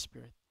my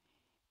spirit.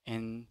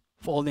 And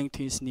falling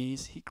to his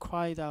knees, he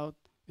cried out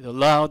with a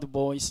loud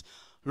voice,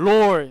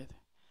 Lord,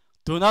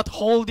 do not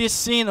hold this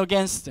sin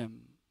against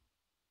them.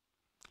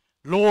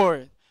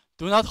 Lord,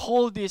 do not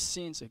hold these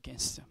sins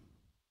against them.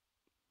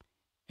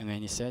 And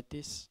when he said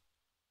this,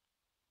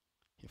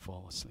 he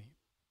fell asleep.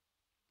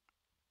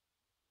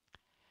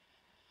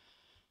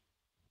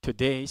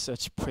 Today,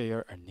 such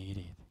prayer are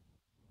needed.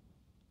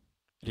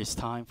 It is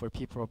time for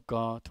people of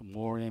God to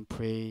mourn and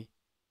pray,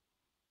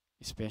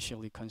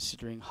 especially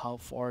considering how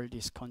far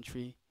this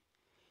country,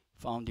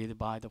 founded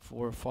by the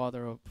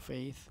forefather of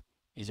faith,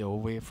 is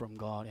away from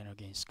God and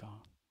against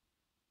God.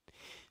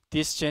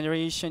 This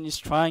generation is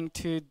trying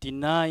to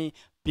deny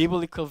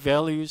biblical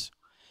values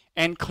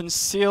and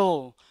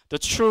conceal the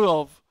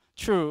truth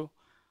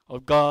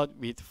of God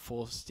with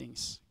false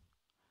things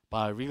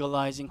by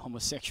legalizing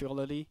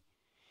homosexuality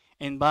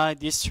and by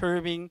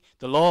disturbing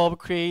the law of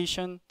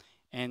creation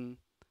and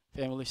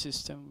family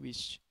system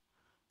which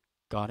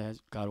God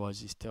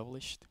was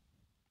established.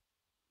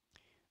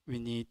 We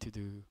need to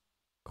do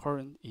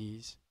current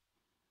is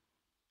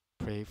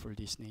pray for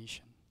this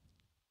nation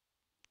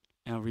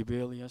and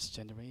rebellious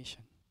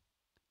generation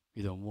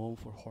with a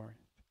woeful heart.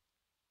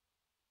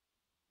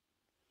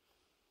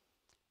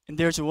 And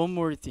there's one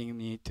more thing we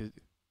need to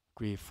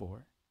grieve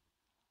for.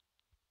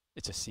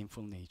 It's a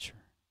sinful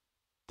nature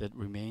that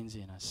remains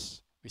in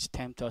us, which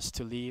tempts us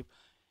to live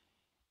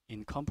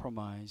in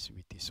compromise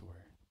with this world.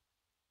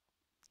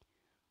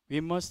 We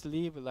must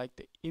live like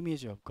the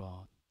image of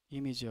God,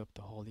 image of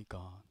the Holy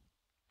God,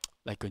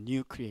 like a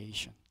new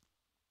creation,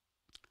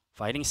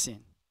 fighting sin.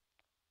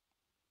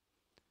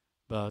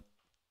 But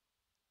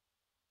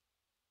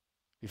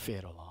we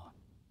fail a lot.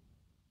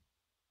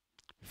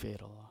 We fail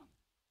a lot.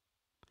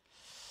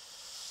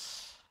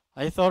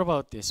 I thought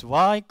about this.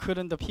 Why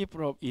couldn't the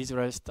people of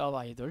Israel stop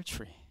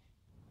idolatry?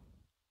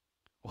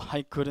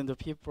 Why couldn't the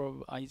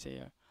people of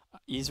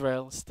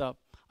Israel stop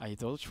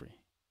idolatry?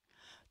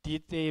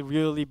 Did they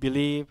really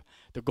believe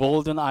the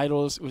golden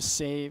idols would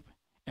save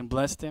and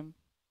bless them?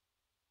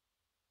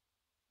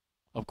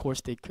 Of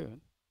course they could.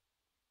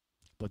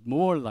 But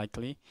more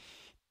likely,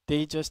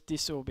 they just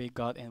disobeyed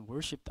God and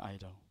worshipped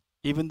idol,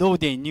 even though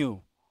they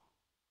knew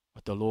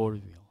what the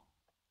Lord will.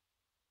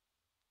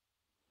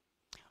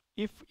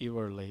 If it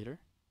were later,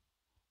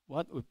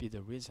 what would be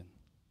the reason?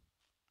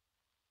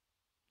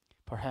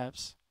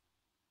 Perhaps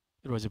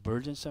it was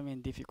burdensome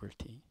and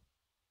difficulty.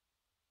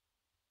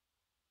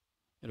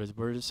 It was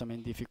burdensome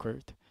and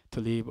difficult to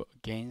live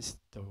against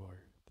the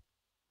word,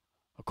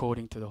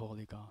 according to the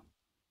Holy God.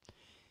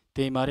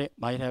 They might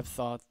have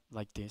thought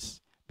like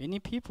this. Many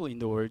people in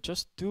the world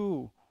just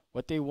do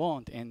what they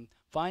want and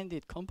find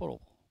it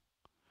comfortable.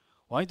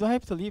 Why do I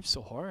have to live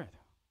so hard?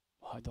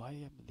 Why do I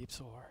have to live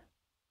so hard?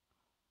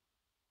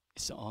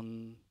 It's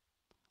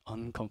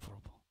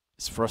uncomfortable.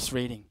 It's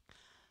frustrating.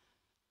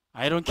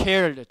 I don't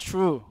care the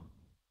truth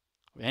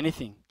or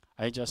anything.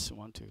 I just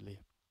want to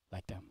live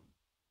like them.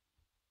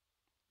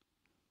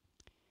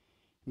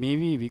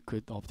 Maybe we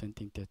could often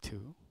think that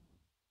too.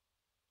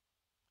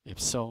 If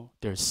so,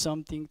 there's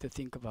something to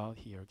think about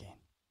here again.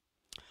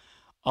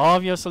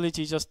 Obviously,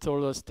 Jesus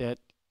told us that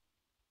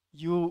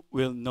you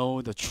will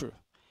know the truth,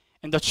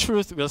 and the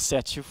truth will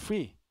set you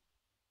free.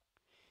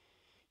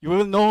 You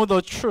will know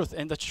the truth,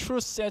 and the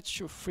truth sets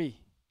you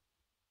free.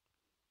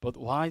 But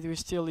why do we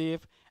still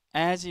live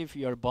as if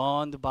we are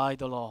bound by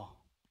the law?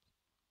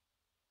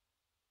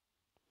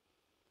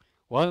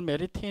 While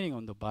meditating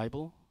on the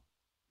Bible,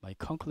 my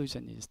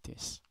conclusion is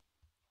this.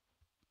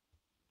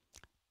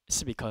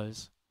 It's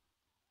because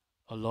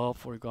a love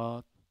for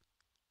God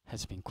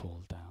has been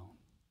cooled down.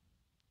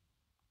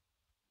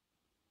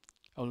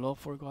 Our love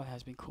for God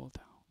has been cooled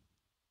down.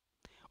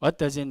 What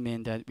does it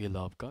mean that we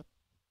love God?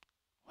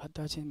 What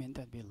does it mean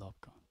that we love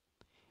God?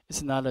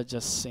 It's not a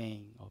just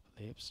saying of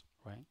lips,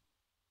 right?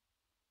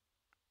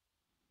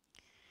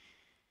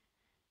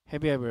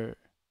 Have you ever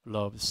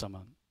loved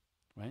someone,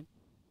 right?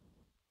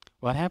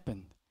 What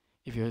happened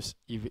if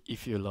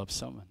you love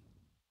someone?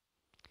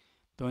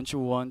 Don't you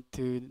want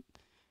to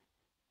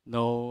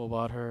know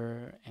about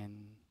her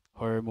and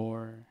her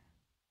more?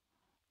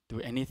 Do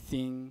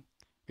anything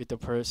with the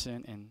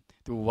person and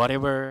do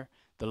whatever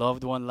the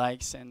loved one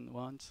likes and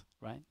wants,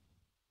 right?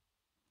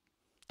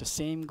 The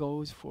same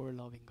goes for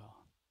loving God.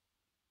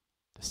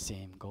 The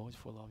same goes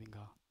for loving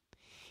God.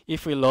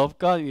 If we love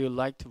God, we would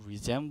like to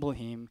resemble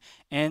Him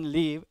and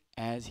live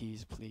as He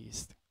is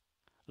pleased.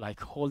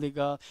 Like holy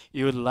God,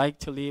 you would like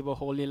to live a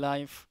holy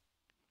life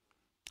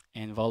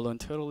and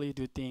voluntarily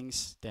do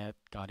things that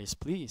God is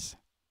pleased.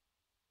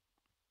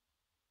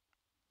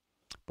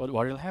 But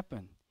what will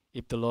happen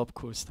if the love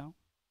cools down?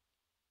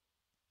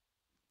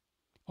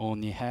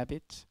 Only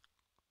habits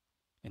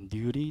and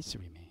duties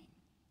remain.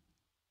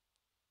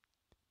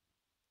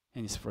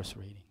 And it's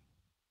frustrating.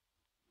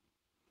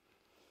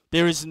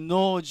 There is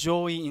no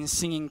joy in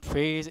singing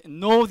praise,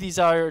 no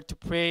desire to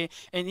pray,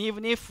 and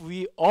even if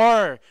we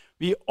are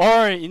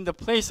in the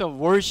place of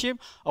worship,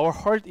 our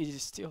heart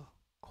is still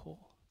cold.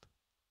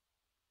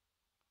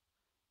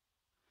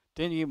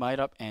 Then we might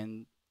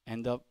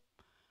end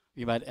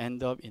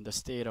up in the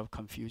state of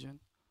confusion,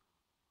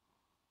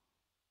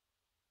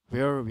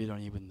 where we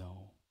don't even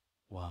know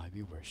why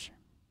we worship.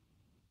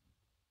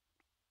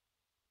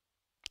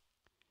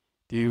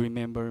 Do you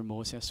remember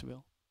Moses'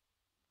 will?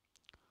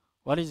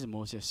 What is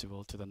Moses'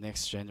 will to the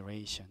next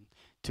generation?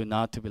 To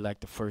not to be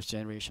like the first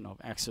generation of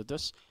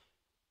Exodus,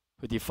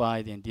 who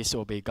defied and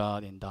disobeyed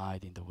God and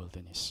died in the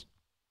wilderness.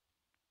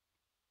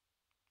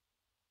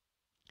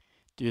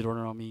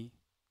 Deuteronomy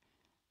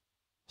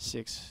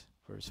 6,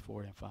 verse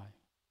 4 and 5.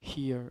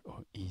 Hear,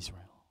 O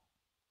Israel.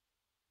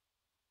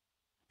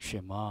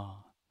 Shema,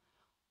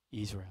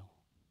 Israel.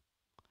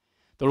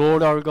 The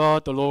Lord our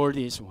God, the Lord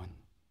is one.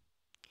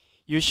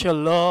 You shall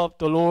love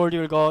the Lord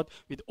your God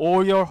with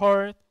all your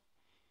heart,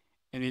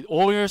 and with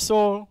all your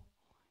soul,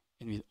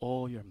 and with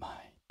all your mind.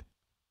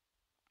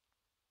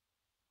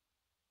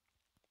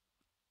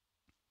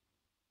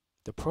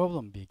 The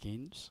problem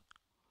begins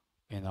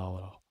when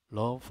our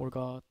love for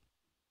God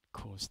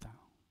cools down.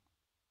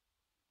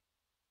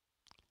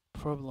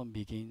 Problem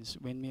begins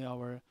when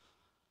our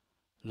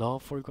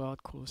love for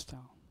God cools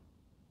down.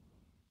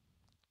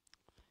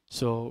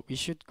 So we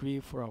should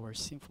grieve for our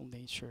sinful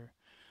nature,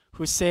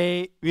 who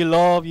say, we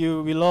love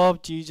you, we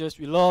love Jesus,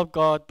 we love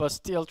God, but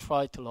still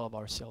try to love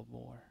ourselves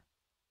more.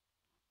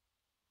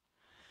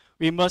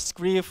 We must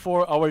grieve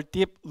for our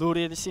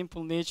deep-rooted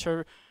sinful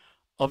nature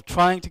of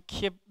trying to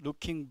keep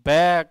looking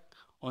back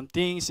on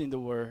things in the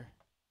world,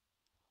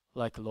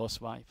 like a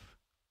lost wife,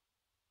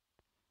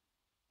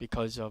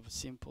 because of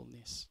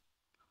sinfulness,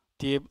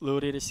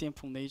 deep-rooted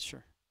sinful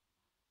nature.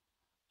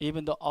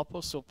 Even the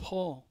Apostle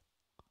Paul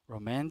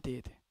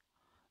lamented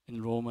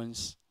in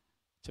Romans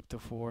chapter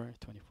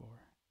 4:24.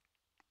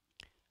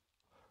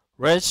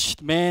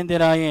 Wretched man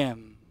that I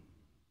am,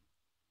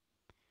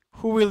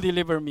 who will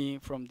deliver me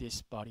from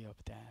this body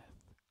of death?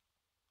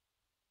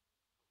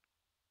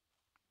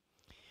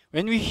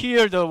 When we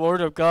hear the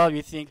word of God,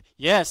 we think,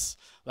 yes,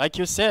 like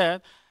you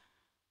said,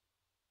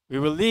 we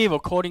will live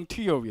according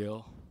to your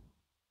will.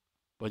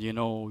 But you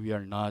know, we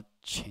are not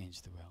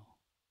changed well.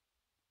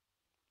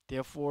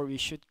 Therefore, we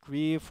should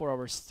grieve for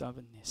our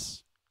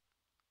stubbornness.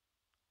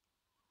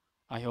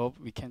 I hope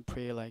we can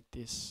pray like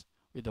this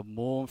with a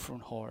mournful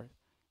heart.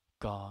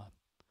 God,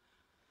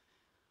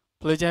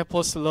 please help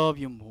us to love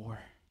you more.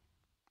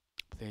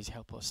 Please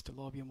help us to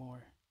love you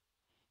more.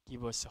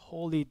 Give us a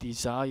holy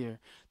desire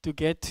to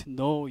get to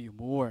know you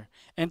more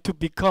and to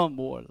become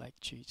more like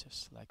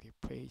Jesus, like we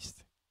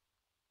praised.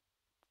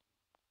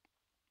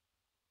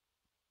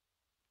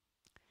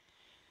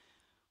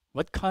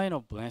 What kind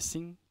of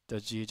blessing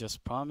does Jesus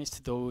promise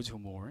to those who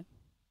mourn?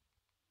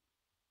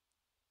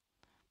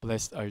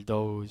 Blessed are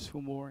those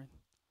who mourn,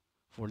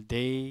 for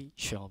they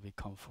shall be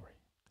comforted.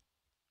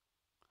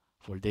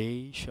 For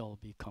they shall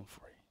be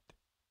comforted.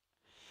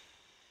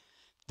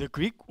 The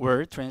Greek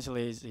word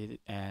translated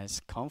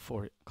as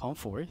comfort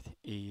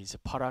is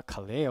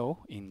parakaleo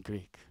in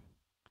Greek.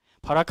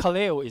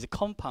 Parakaleo is a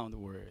compound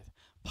word.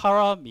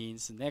 Para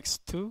means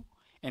next to,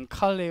 and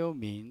kaleo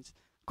means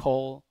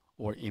call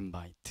or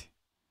invite.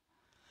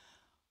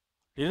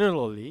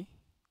 Literally,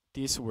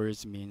 these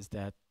words means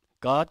that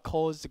God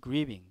calls the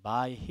grieving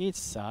by his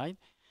side.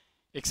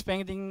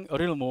 Expanding a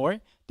little more,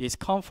 this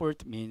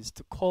comfort means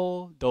to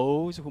call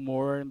those who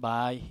mourn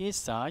by his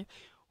side,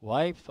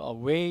 wipe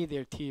away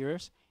their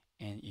tears,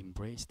 and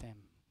embrace them.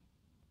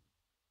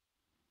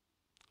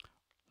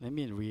 Let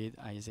me read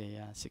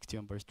Isaiah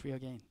 61 verse 3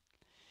 again.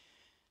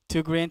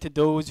 To grant to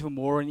those who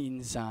mourn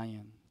in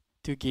Zion,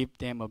 to give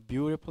them a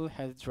beautiful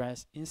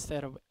headdress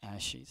instead of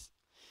ashes,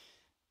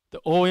 the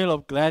oil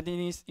of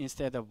gladness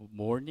instead of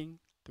mourning,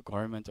 the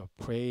garment of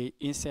praise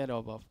instead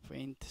of a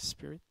faint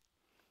spirit,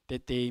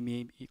 that they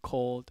may be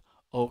called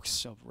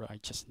oaks of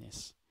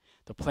righteousness,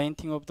 the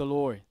planting of the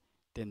Lord,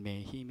 that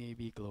he may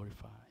be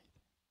glorified.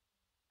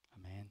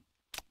 Amen.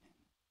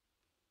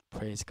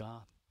 Praise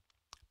God.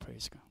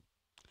 Praise God.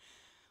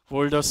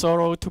 For the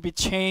sorrow to be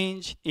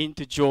changed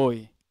into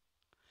joy,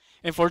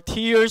 and for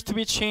tears to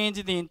be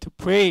changed into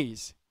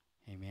praise.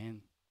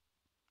 Amen.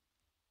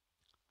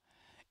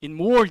 In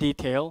more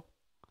detail,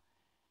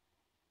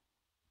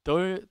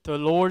 the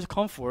Lord's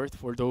comfort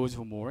for those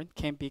who mourn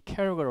can be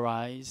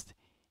categorized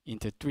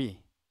into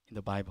three in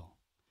the Bible.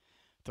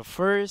 The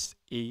first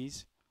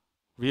is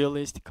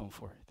realistic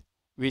comfort,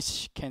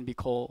 which can be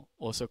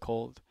also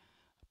called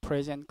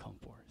present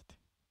comfort.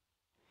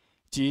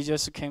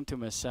 Jesus came to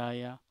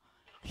Messiah,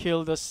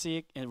 healed the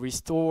sick, and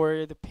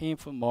restored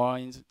painful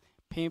minds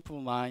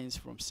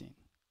from sin.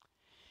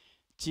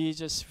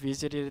 Jesus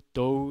visited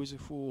those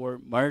who were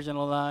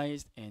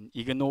marginalized and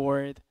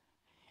ignored.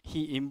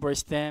 He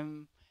embraced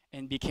them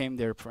and became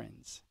their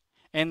friends,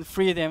 and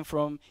freed them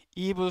from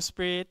evil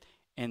spirit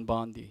and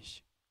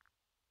bondage.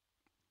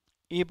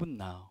 Even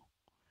now,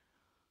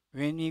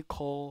 when you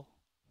call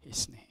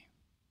his name,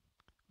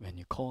 when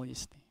you call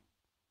his name,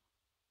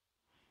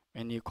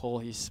 when you call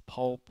his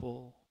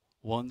powerful,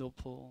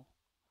 wonderful,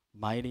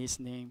 mighty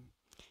name,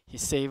 he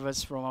saves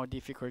us from our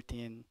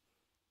difficulty and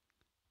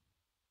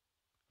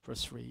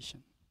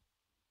frustration,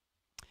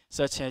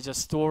 such as a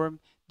storm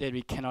that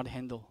we cannot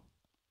handle.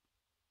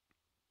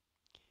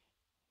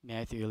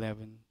 Matthew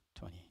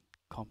 11:20.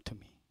 Come to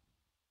me.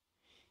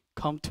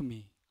 Come to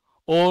me,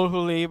 all who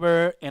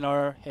labor and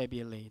are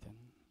heavy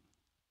laden,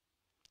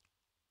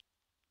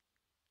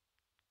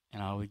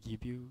 and I will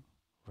give you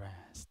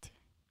rest.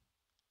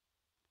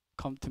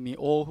 Come to me,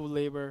 all who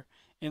labor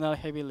and are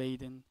heavy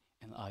laden,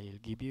 and I will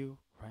give you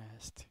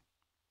rest.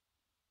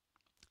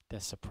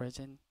 That's the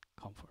present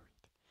comfort.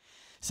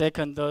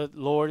 Second, the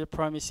Lord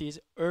promises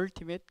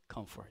ultimate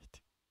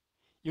comfort.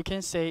 You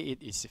can say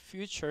it is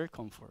future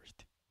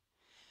comfort.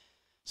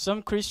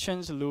 Some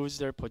Christians lose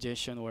their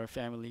possession or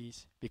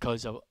families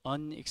because of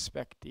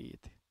unexpected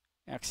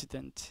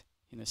accident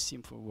in a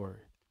sinful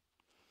world.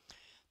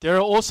 There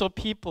are also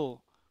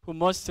people who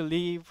must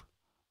live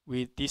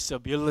with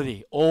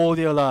disability all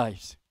their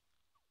lives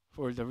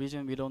for the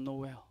reason we don't know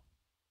well.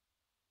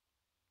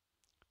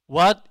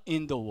 What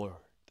in the world?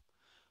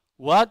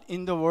 What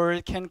in the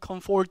world can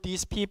comfort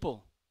these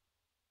people?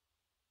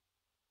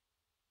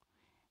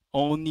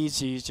 Only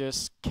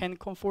Jesus can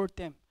comfort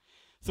them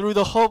through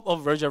the hope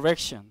of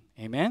resurrection.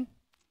 Amen?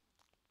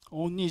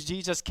 Only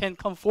Jesus can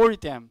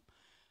comfort them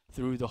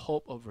through the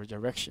hope of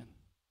resurrection.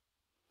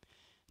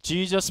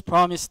 Jesus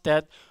promised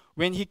that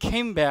when he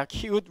came back,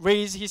 he would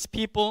raise his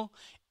people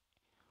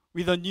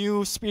with a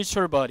new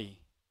spiritual body,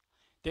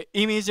 the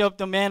image of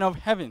the man of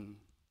heaven.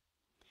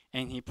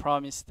 And he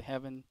promised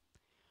heaven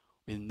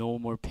with no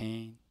more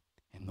pain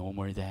and no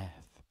more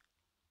death.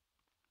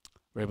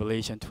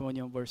 Revelation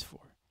 21 verse 4.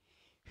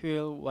 He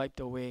will wipe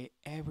away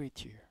every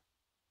tear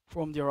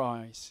from their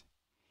eyes,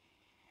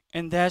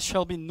 and that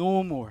shall be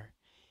no more.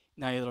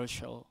 Neither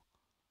shall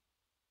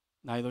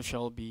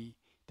be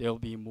there will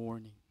be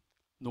mourning,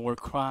 nor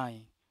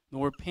crying,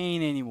 nor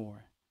pain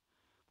anymore,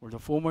 for the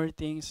former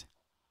things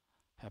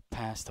have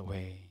passed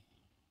away.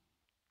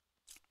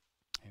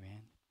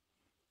 Amen.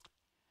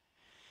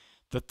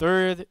 The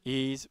third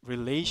is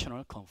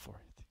relational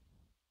comfort,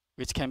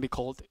 which can be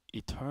called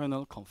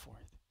eternal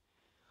comfort.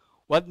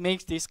 What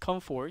makes this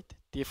comfort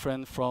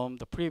different from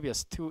the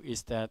previous two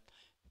is that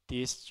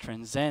this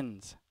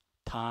transcends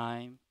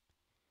time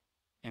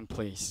and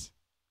place.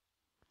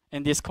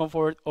 And this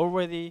comfort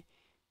already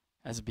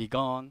has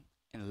begun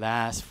and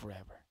lasts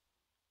forever.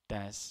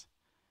 That's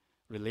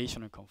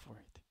relational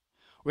comfort.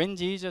 When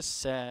Jesus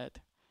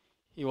said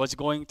he was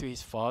going to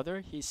his Father,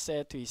 he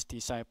said to his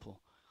disciples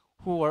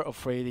who were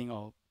afraid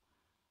of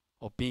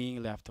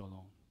being left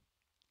alone.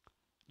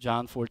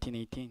 John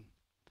 14:18.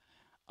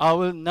 I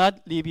will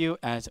not leave you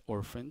as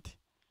orphaned.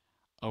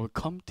 I will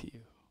come to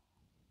you.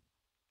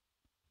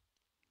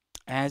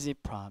 as He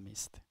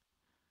promised.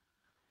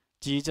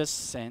 Jesus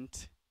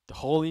sent the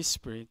Holy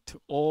Spirit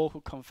to all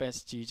who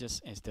confess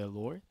Jesus as their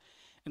Lord,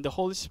 and the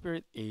Holy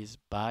Spirit is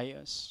by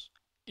us,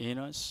 in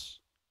us,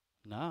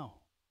 now.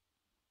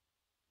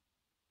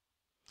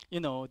 You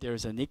know,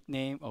 there's a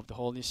nickname of the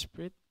Holy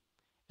Spirit.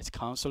 It's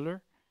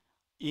Counselor.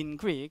 In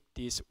Greek,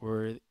 this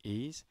word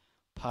is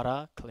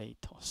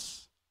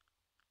Parakletos.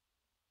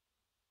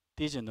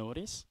 Did you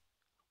notice?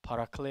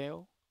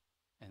 Parakleo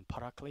and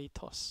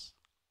Parakletos.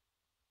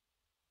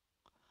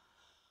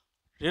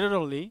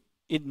 Literally,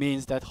 it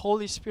means that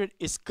Holy Spirit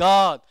is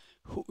God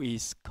who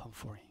is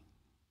comforting.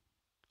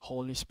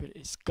 Holy Spirit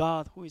is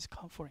God who is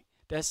comforting.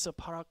 That's the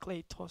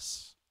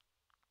Parakletos.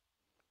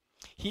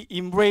 He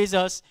embraces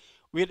us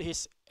with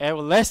His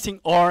everlasting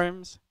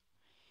arms.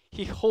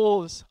 He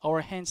holds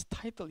our hands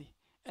tightly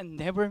and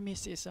never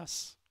misses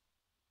us.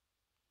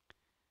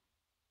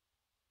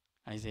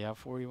 Isaiah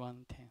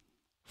 41:10.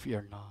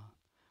 Fear not,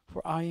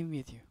 for I am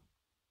with you.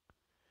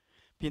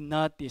 Be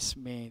not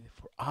dismayed,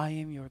 for I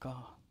am your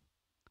God.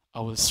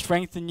 I will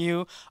strengthen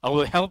you. I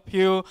will help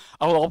you.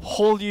 I will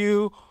uphold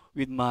you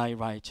with my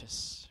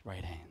righteous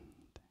right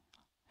hand.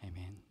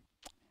 Amen.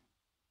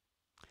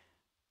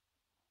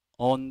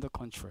 On the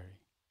contrary,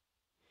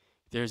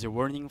 there is a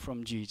warning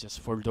from Jesus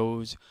for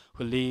those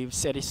who live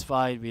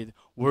satisfied with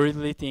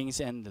worldly things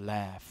and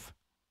laugh.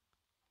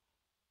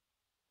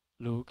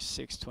 Luke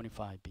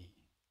 6:25b.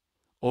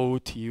 Woe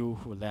to you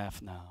who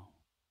laugh now,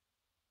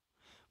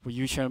 for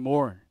you shall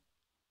mourn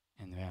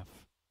and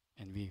laugh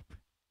and weep.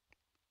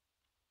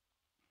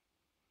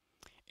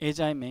 As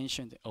I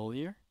mentioned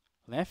earlier,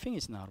 laughing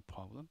is not a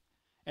problem.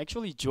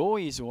 Actually,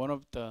 joy is one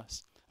of the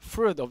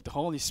fruit of the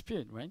Holy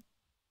Spirit, right?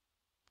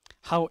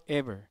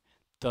 However,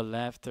 the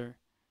laughter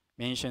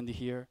mentioned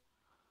here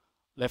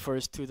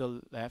refers to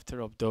the laughter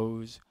of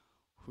those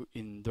who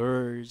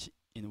indulge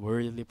in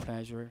worldly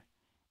pleasure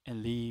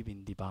and live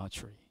in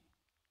debauchery.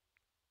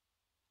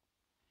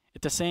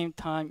 At the same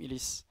time, it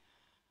is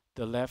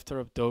the laughter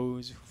of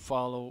those who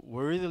follow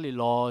worldly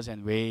laws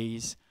and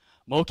ways,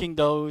 mocking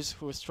those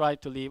who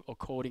strive to live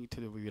according to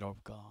the will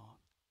of God.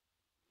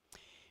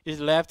 It is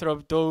the laughter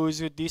of those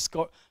who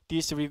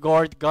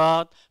disregard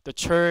God, the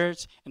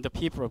church, and the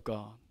people of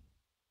God.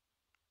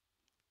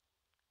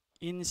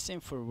 In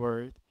simple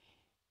words,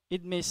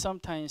 it may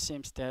sometimes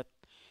seem that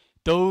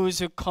those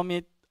who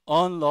commit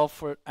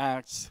unlawful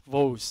acts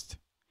boast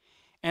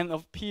and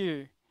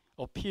appear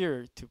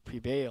to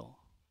prevail.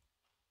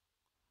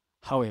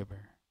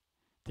 However,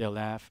 their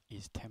laugh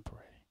is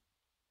temporary.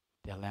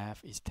 Their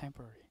laugh is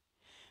temporary.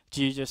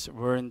 Jesus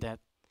warned that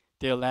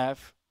their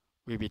laugh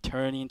will be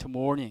turned into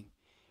mourning.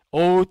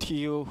 Woe to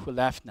you who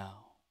laugh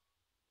now,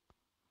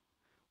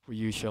 for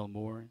you shall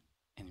mourn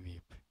and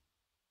weep.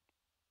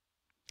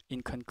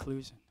 In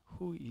conclusion,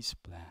 who is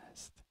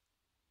blessed?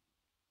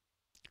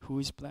 Who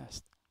is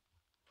blessed?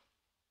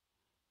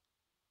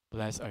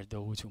 Blessed are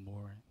those who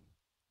mourn,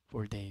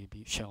 for they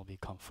shall be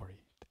comforted.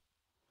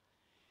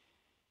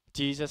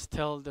 Jesus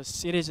tells the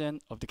citizen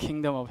of the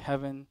kingdom of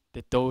heaven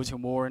that those who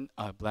mourn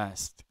are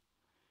blessed.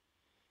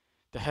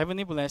 The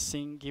heavenly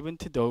blessing given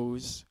to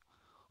those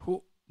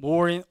who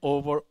mourn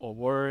over a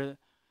world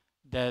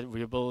that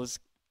rebels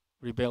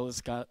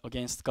God,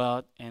 against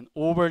God, and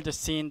over the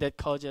sin that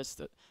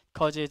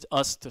causes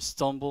us to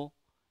stumble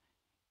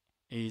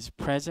is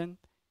present,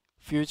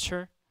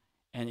 future,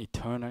 and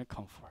eternal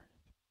comfort.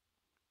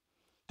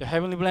 The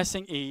heavenly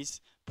blessing is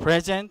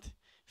present,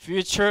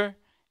 future,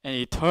 and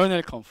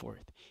eternal comfort.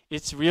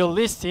 It's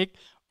realistic,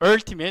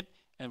 ultimate,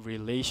 and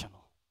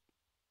relational.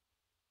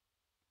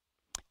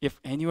 If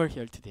anyone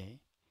here today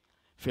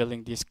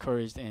feeling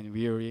discouraged and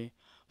weary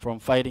from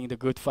fighting the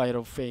good fight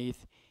of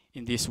faith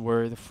in this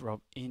world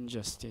of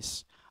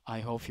injustice, I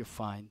hope you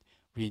find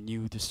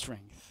renewed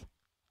strength.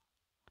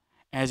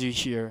 As you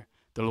hear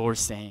the Lord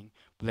saying,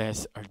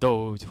 blessed are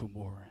those who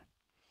mourn.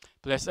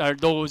 Blessed are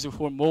those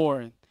who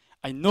mourn.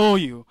 I know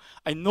you.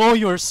 I know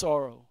your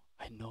sorrow.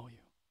 I know you.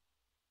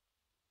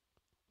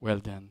 Well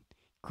done,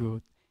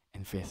 good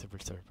and faithful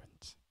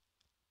servants.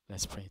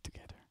 Let's pray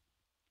together.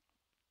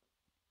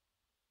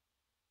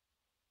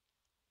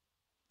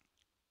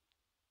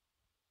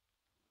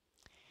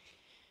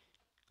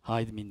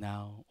 Hide me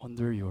now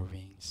under your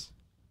wings.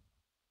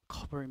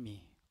 Cover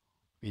me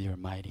with your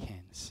mighty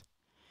hands.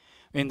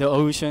 When the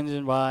oceans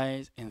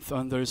rise and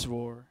thunders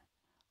roar,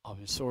 I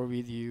will soar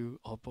with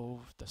you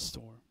above the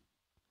storm.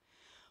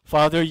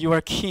 Father, you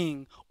are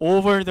king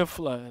over the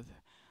flood.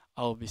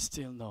 I will be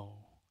still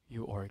know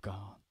you are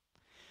God.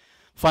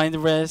 Find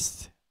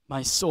rest,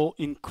 my soul,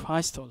 in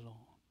Christ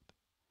alone.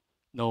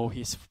 Know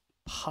his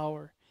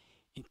power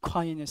in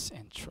quietness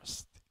and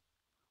trust.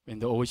 When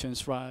the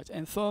oceans rise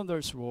and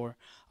thunders roar,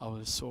 I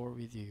will soar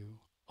with you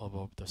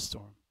above the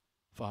storm.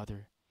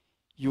 Father,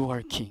 you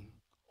are king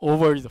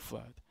over the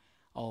flood.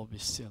 I will be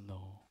still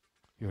know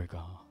you are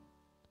God.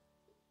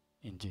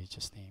 In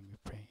Jesus' name we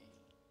pray.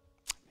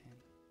 Amen.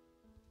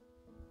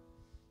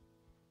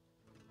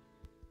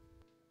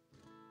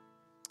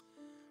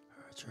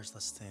 All right, church,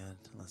 let's stand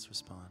and let's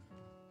respond.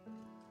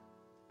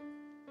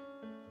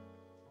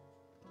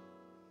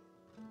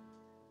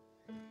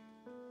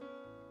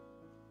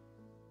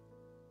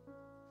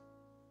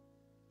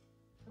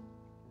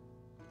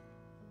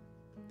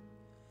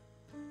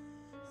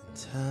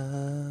 Timing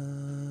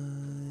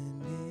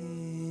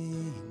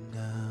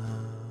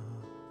now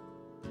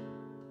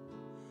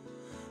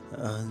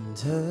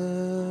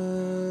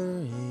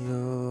under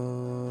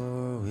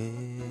your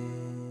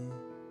wing.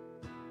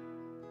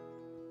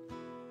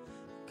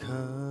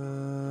 Cover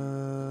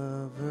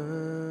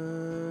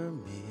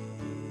me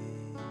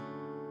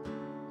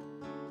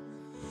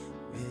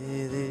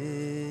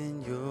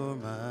within your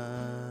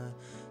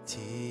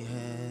mighty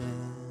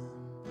hand.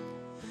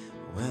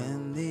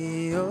 When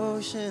the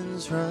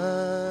oceans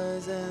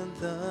rise and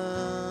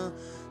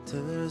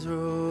thunders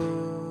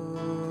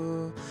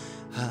roar,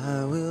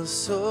 I will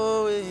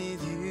soar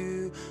with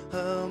you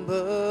above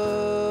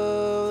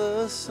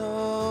the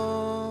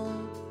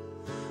storm.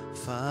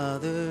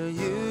 Father,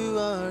 you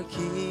are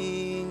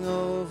king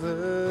over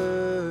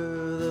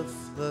the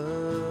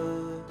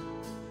flood.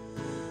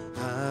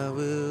 I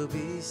will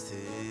be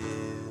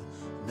still,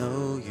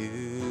 know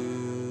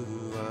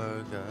you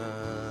are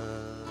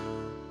God.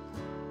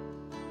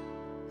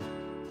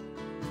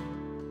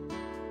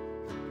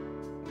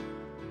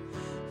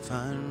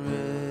 Find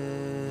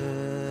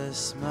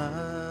rest,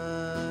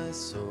 my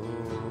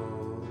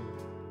soul,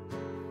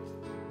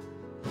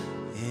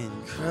 in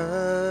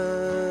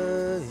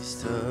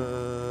Christ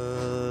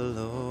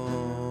alone.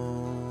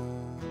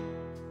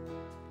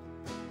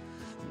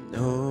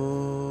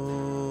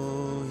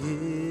 Know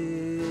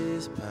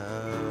His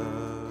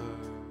power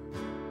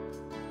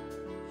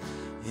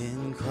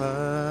in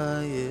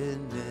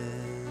quietness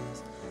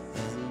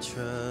and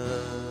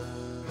trust.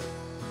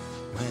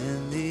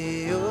 When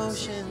the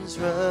oceans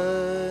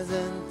rise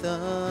and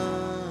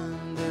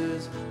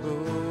thunders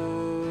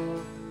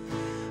roar,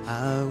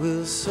 I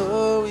will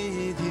soar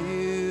with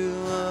you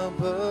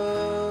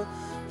above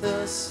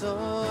the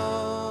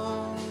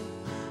storm.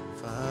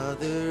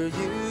 Father,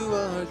 you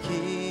are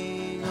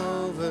king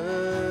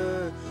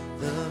over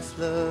the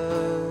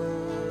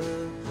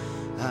flood.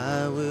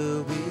 I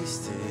will be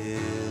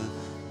still,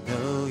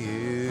 know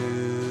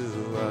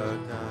you are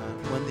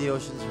God. When the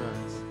oceans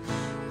rise,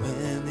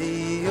 when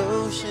the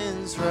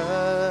oceans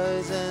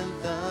rise and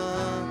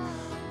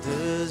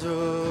thunders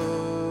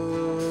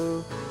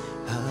roar,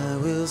 I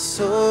will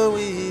soar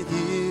with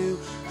you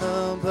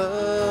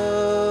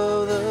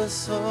above the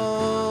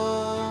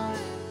storm.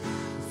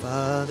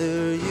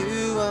 Father,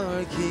 you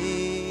are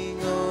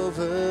king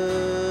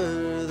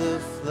over the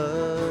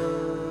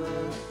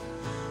flood.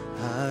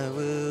 I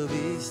will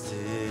be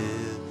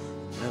still,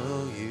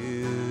 know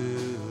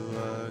you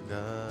are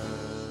God.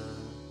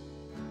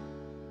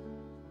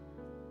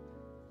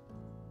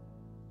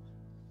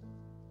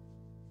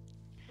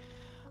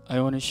 I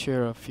want to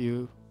share a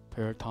few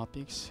prayer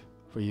topics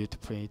for you to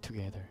pray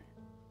together.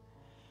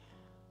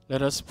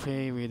 Let us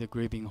pray with a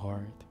grieving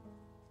heart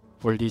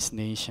for this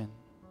nation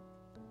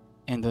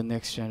and the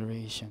next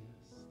generation.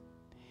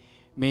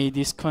 May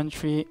this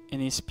country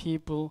and its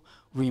people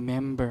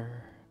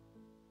remember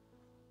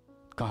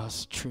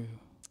God's truth.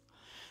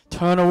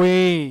 Turn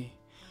away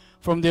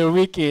from their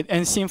wicked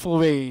and sinful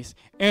ways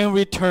and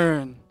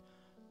return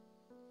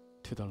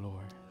to the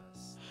Lord.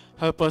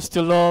 Help us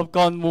to love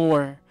God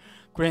more.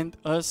 Grant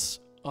us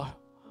a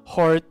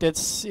heart that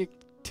seeks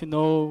to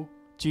know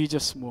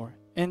Jesus more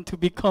and to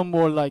become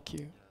more like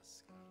you.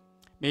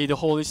 May the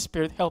Holy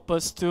Spirit help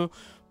us to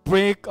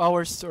break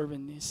our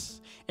stubbornness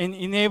and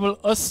enable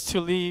us to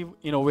live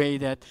in a way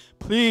that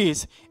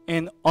please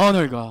and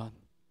honor God.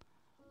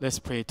 Let's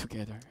pray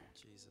together.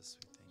 Jesus,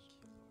 we thank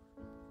you, Lord.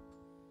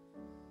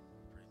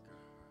 Break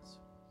our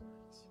hearts, breaks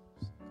yours.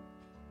 Our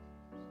brokenness,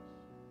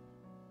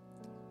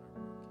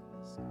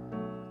 God,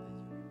 that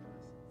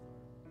you be present,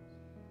 Lord.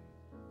 That there be more, God, that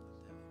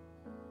we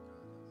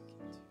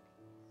can do,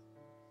 Lord.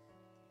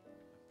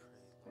 I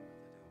pray, Lord,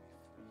 that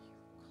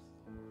it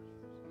will be for you,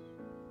 glory.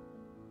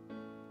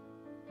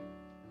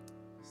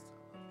 Let's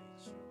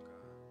elevate you,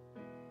 God. Thank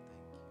you.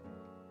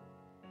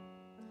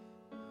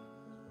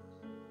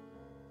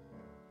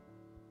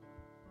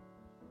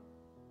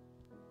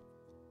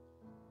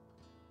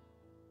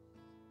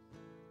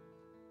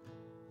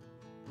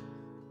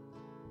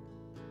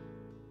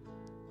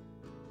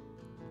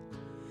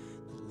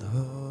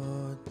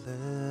 Lord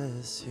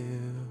bless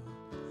you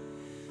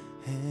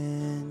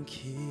and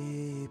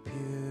keep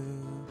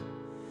you.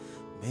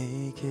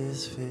 Make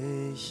His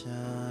face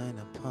shine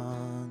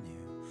upon you.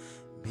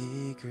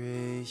 Be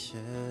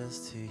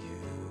gracious to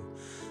you.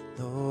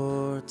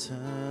 Lord,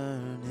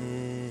 turn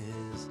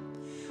His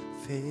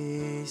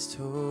face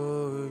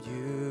toward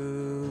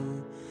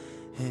you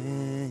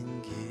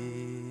and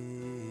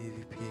give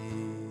you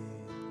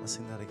peace. Let's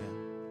sing that again.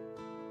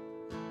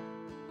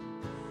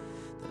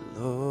 The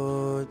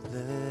Lord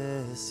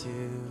bless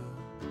you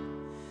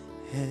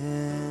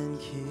and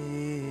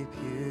keep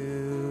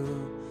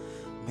you.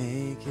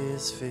 Make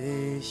His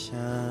face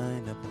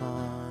shine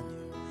upon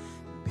you.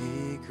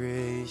 Be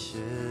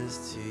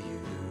gracious to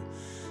you.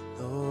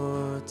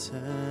 Lord,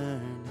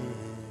 turn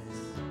His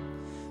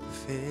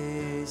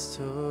face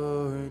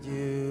toward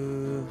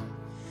you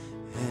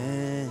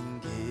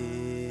and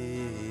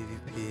give you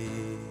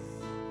peace.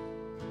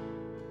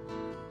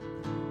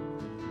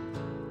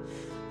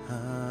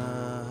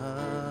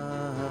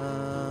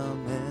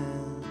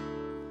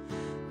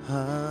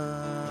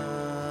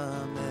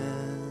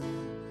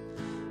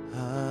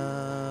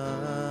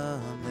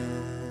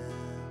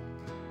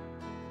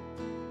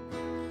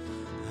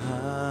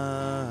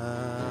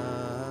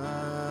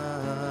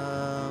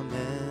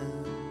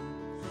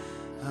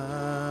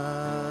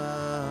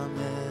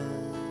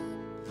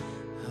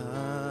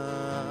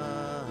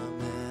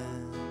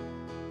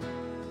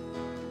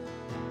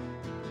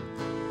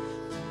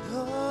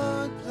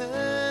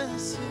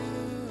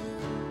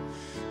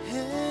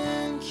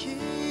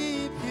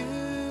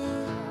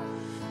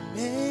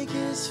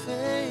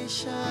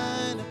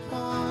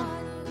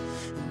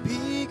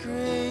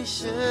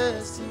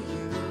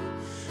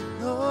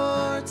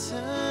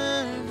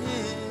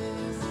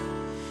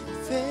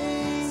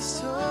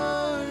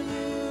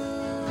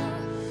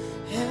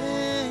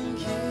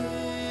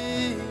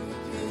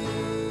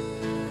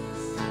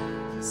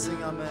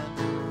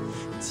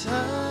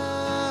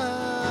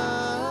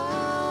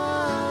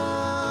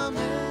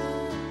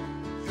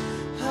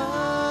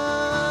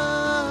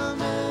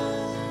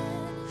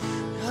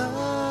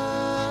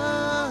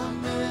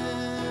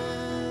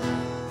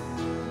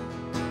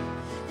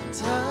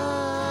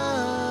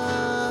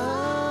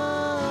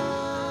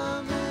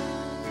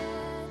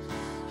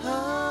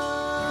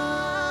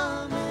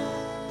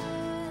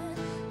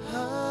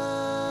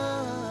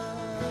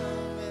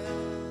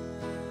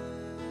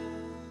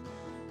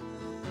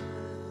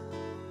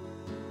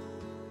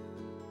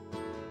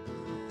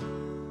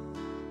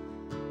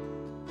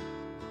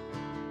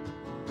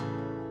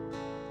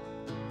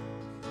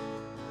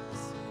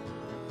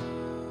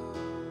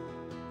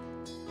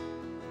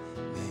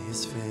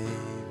 His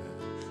favor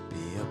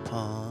be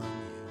upon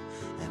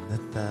you and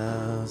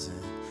 1,000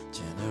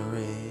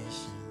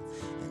 generations,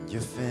 and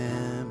your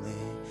family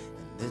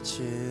and their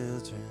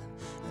children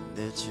and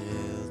their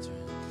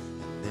children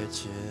and their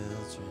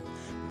children.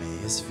 May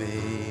His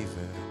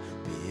favor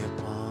be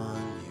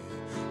upon you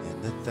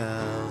and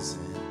 1,000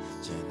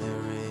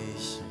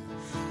 generations,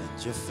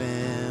 and your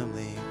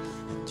family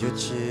and your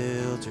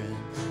children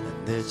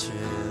and their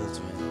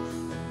children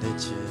and their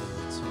children.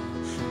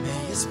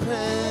 May His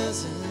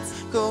presence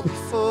go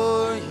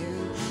before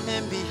you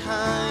and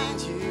behind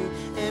you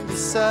and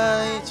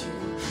beside you,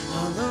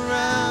 all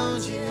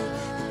around you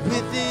and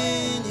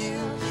within you.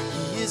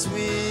 He is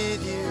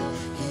with you,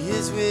 He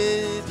is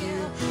with you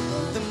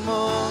in the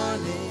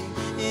morning,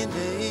 in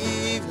the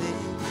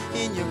evening,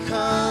 in your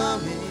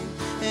coming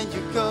and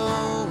your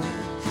going,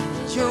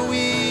 and your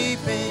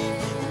weeping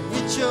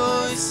and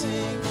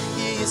rejoicing.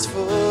 He is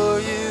for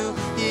you,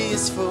 He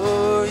is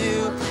for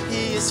you,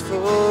 He is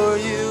for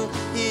you,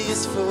 He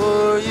is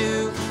for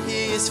you,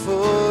 He is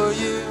for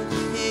you,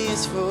 He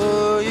is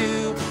for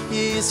you,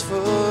 He is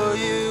for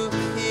you,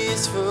 He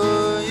is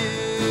for you.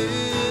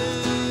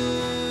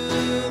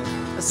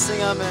 Let's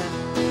sing amen.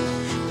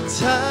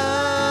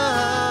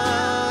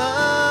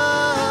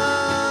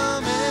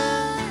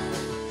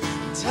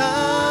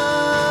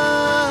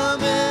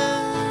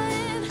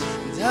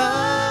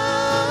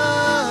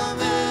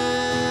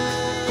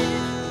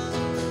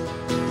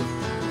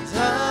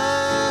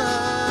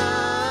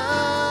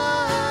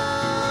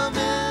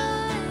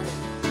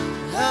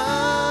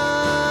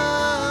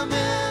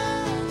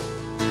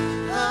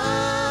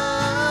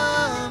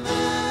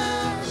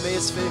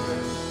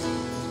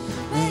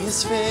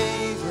 His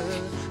favor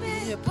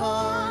be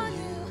upon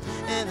you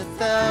and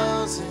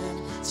 1,000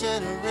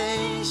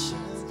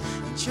 generations,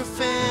 and your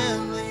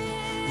family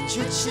and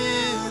your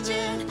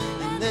children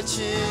and their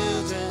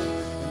children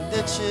and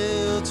their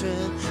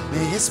children.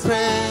 May His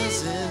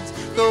presence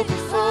go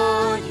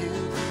before you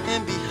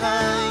and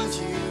behind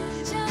you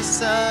and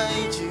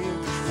beside you,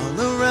 all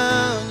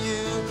around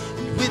you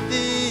and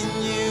within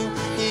you.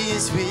 He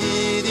is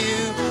with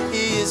you,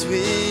 He is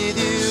with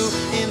you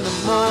in the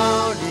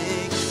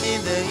morning,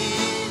 in the evening,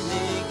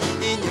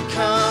 in your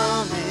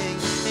coming,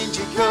 and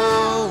your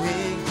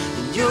going,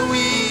 and your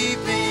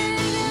weeping,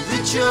 and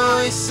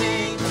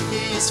rejoicing.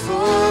 He is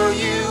for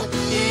you,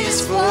 He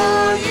is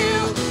for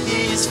you,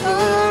 He is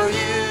for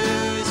you,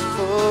 He is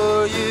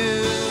for you,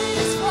 He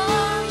is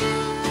for you,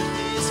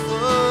 He is for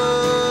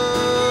you.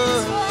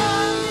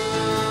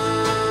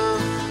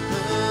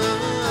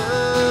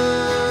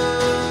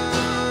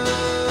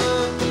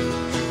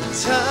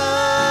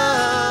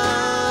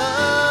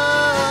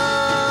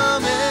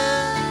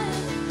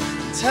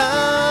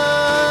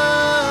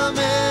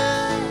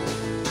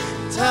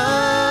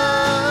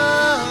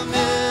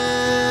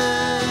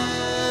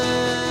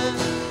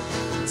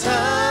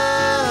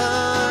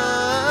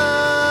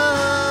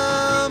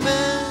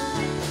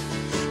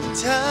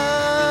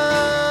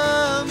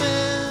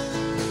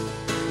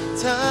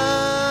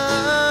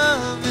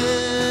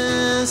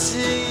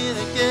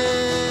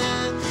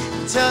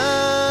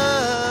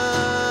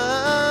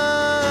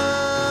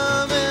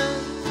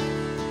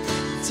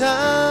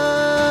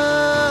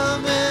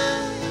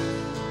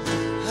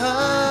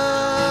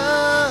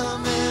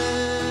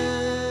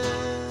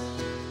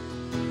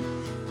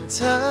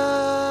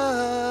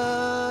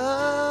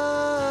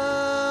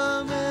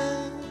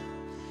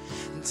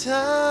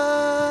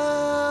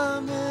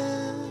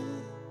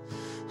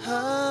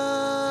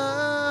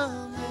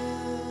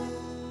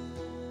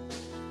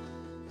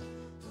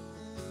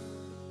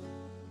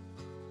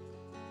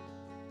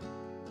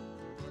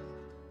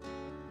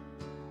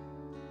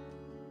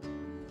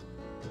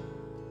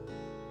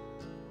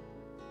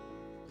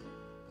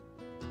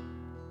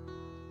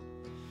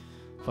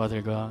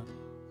 Father God,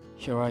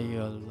 here are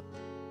your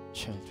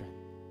children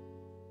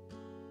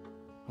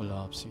who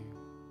loves you.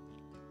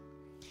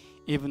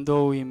 Even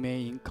though we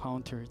may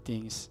encounter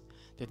things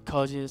that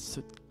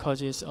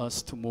causes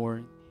us to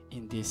mourn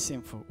in this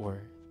sinful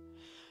world,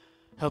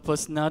 help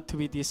us not to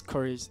be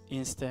discouraged.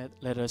 Instead,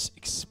 let us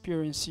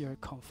experience your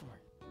comfort.